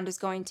in the ground is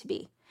going to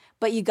be,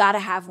 but you got to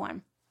have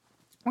one.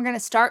 We're going to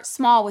start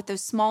small with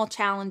those small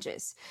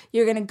challenges.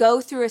 You're going to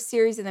go through a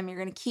series of them. You're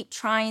going to keep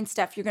trying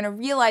stuff. You're going to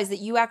realize that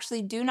you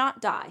actually do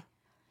not die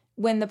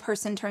when the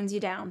person turns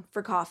you down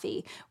for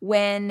coffee,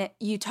 when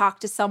you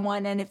talk to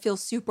someone and it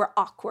feels super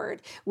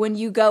awkward, when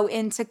you go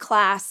into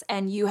class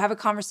and you have a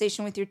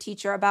conversation with your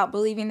teacher about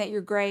believing that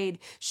your grade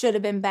should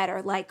have been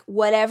better. Like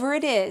whatever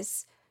it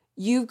is,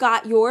 you've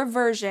got your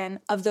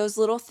version of those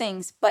little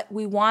things, but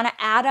we want to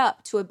add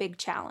up to a big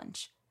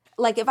challenge.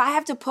 Like if I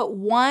have to put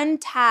one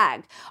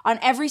tag on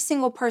every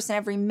single person,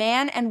 every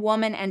man and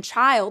woman and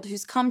child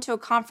who's come to a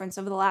conference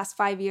over the last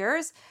 5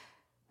 years,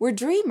 we're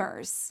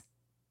dreamers.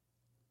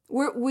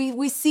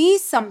 We see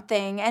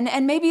something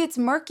and maybe it's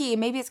murky,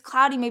 maybe it's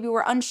cloudy, maybe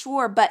we're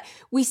unsure, but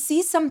we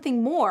see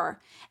something more.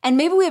 And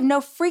maybe we have no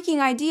freaking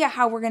idea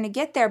how we're going to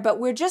get there, but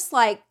we're just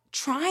like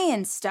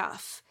trying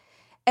stuff.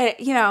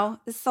 You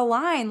know, it's the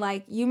line,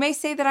 like, you may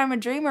say that I'm a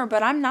dreamer,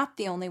 but I'm not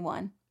the only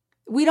one.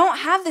 We don't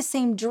have the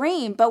same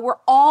dream, but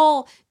we're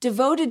all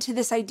devoted to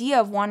this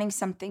idea of wanting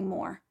something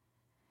more.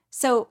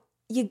 So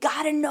you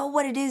got to know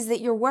what it is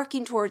that you're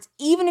working towards,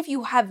 even if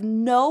you have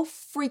no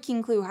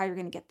freaking clue how you're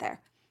going to get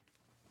there.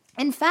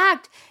 In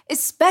fact,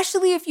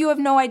 especially if you have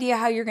no idea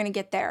how you're going to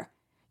get there,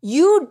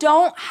 you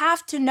don't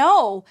have to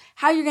know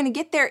how you're going to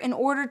get there in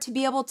order to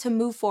be able to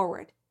move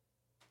forward.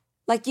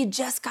 Like, you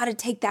just got to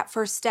take that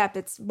first step.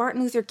 It's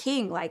Martin Luther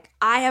King, like,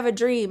 I have a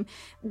dream.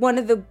 One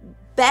of the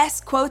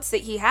best quotes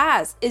that he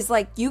has is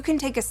like, you can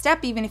take a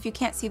step even if you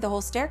can't see the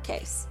whole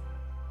staircase.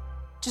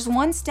 Just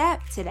one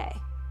step today.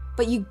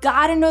 But you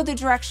got to know the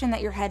direction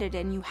that you're headed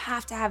in. You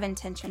have to have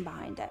intention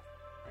behind it.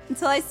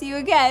 Until I see you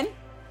again,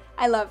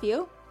 I love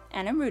you.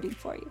 And I'm rooting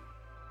for you.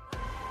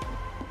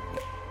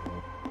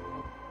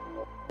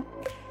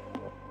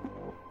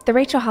 The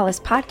Rachel Hollis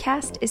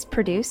podcast is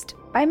produced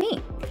by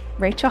me,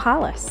 Rachel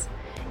Hollis.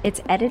 It's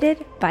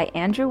edited by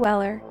Andrew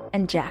Weller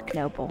and Jack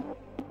Noble.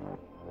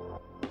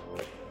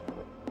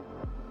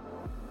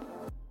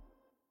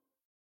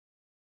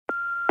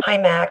 Hi,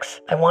 Max.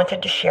 I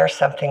wanted to share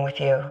something with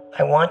you.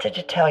 I wanted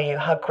to tell you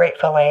how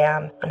grateful I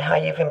am and how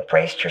you've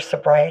embraced your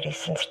sobriety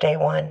since day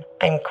one.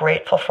 I'm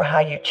grateful for how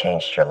you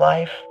changed your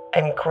life.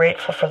 I'm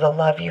grateful for the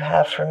love you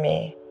have for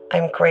me.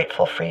 I'm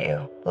grateful for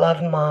you.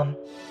 Love, Mom.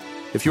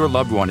 If your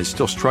loved one is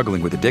still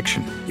struggling with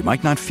addiction, you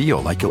might not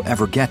feel like you'll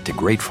ever get to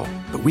grateful,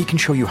 but we can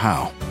show you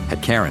how.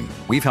 At Caron,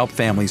 we've helped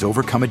families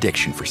overcome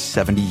addiction for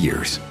 70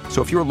 years.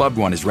 So if your loved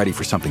one is ready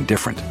for something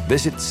different,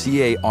 visit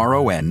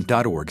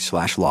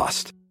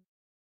caron.org/lost.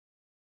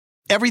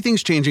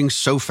 Everything's changing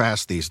so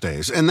fast these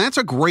days, and that's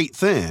a great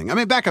thing. I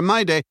mean, back in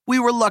my day, we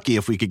were lucky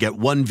if we could get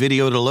one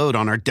video to load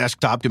on our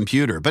desktop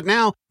computer. But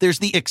now, there's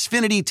the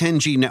Xfinity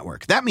 10G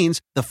network. That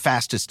means the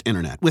fastest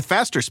internet, with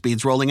faster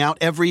speeds rolling out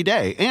every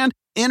day, and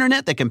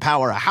internet that can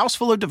power a house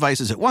full of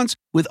devices at once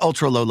with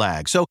ultra-low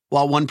lag. So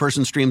while one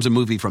person streams a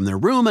movie from their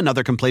room,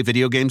 another can play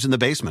video games in the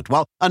basement,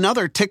 while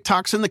another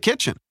TikToks in the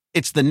kitchen.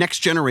 It's the next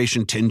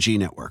generation 10G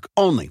network,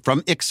 only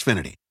from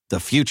Xfinity. The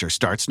future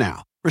starts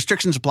now.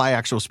 Restrictions apply.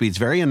 Actual speeds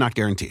vary and not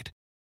guaranteed.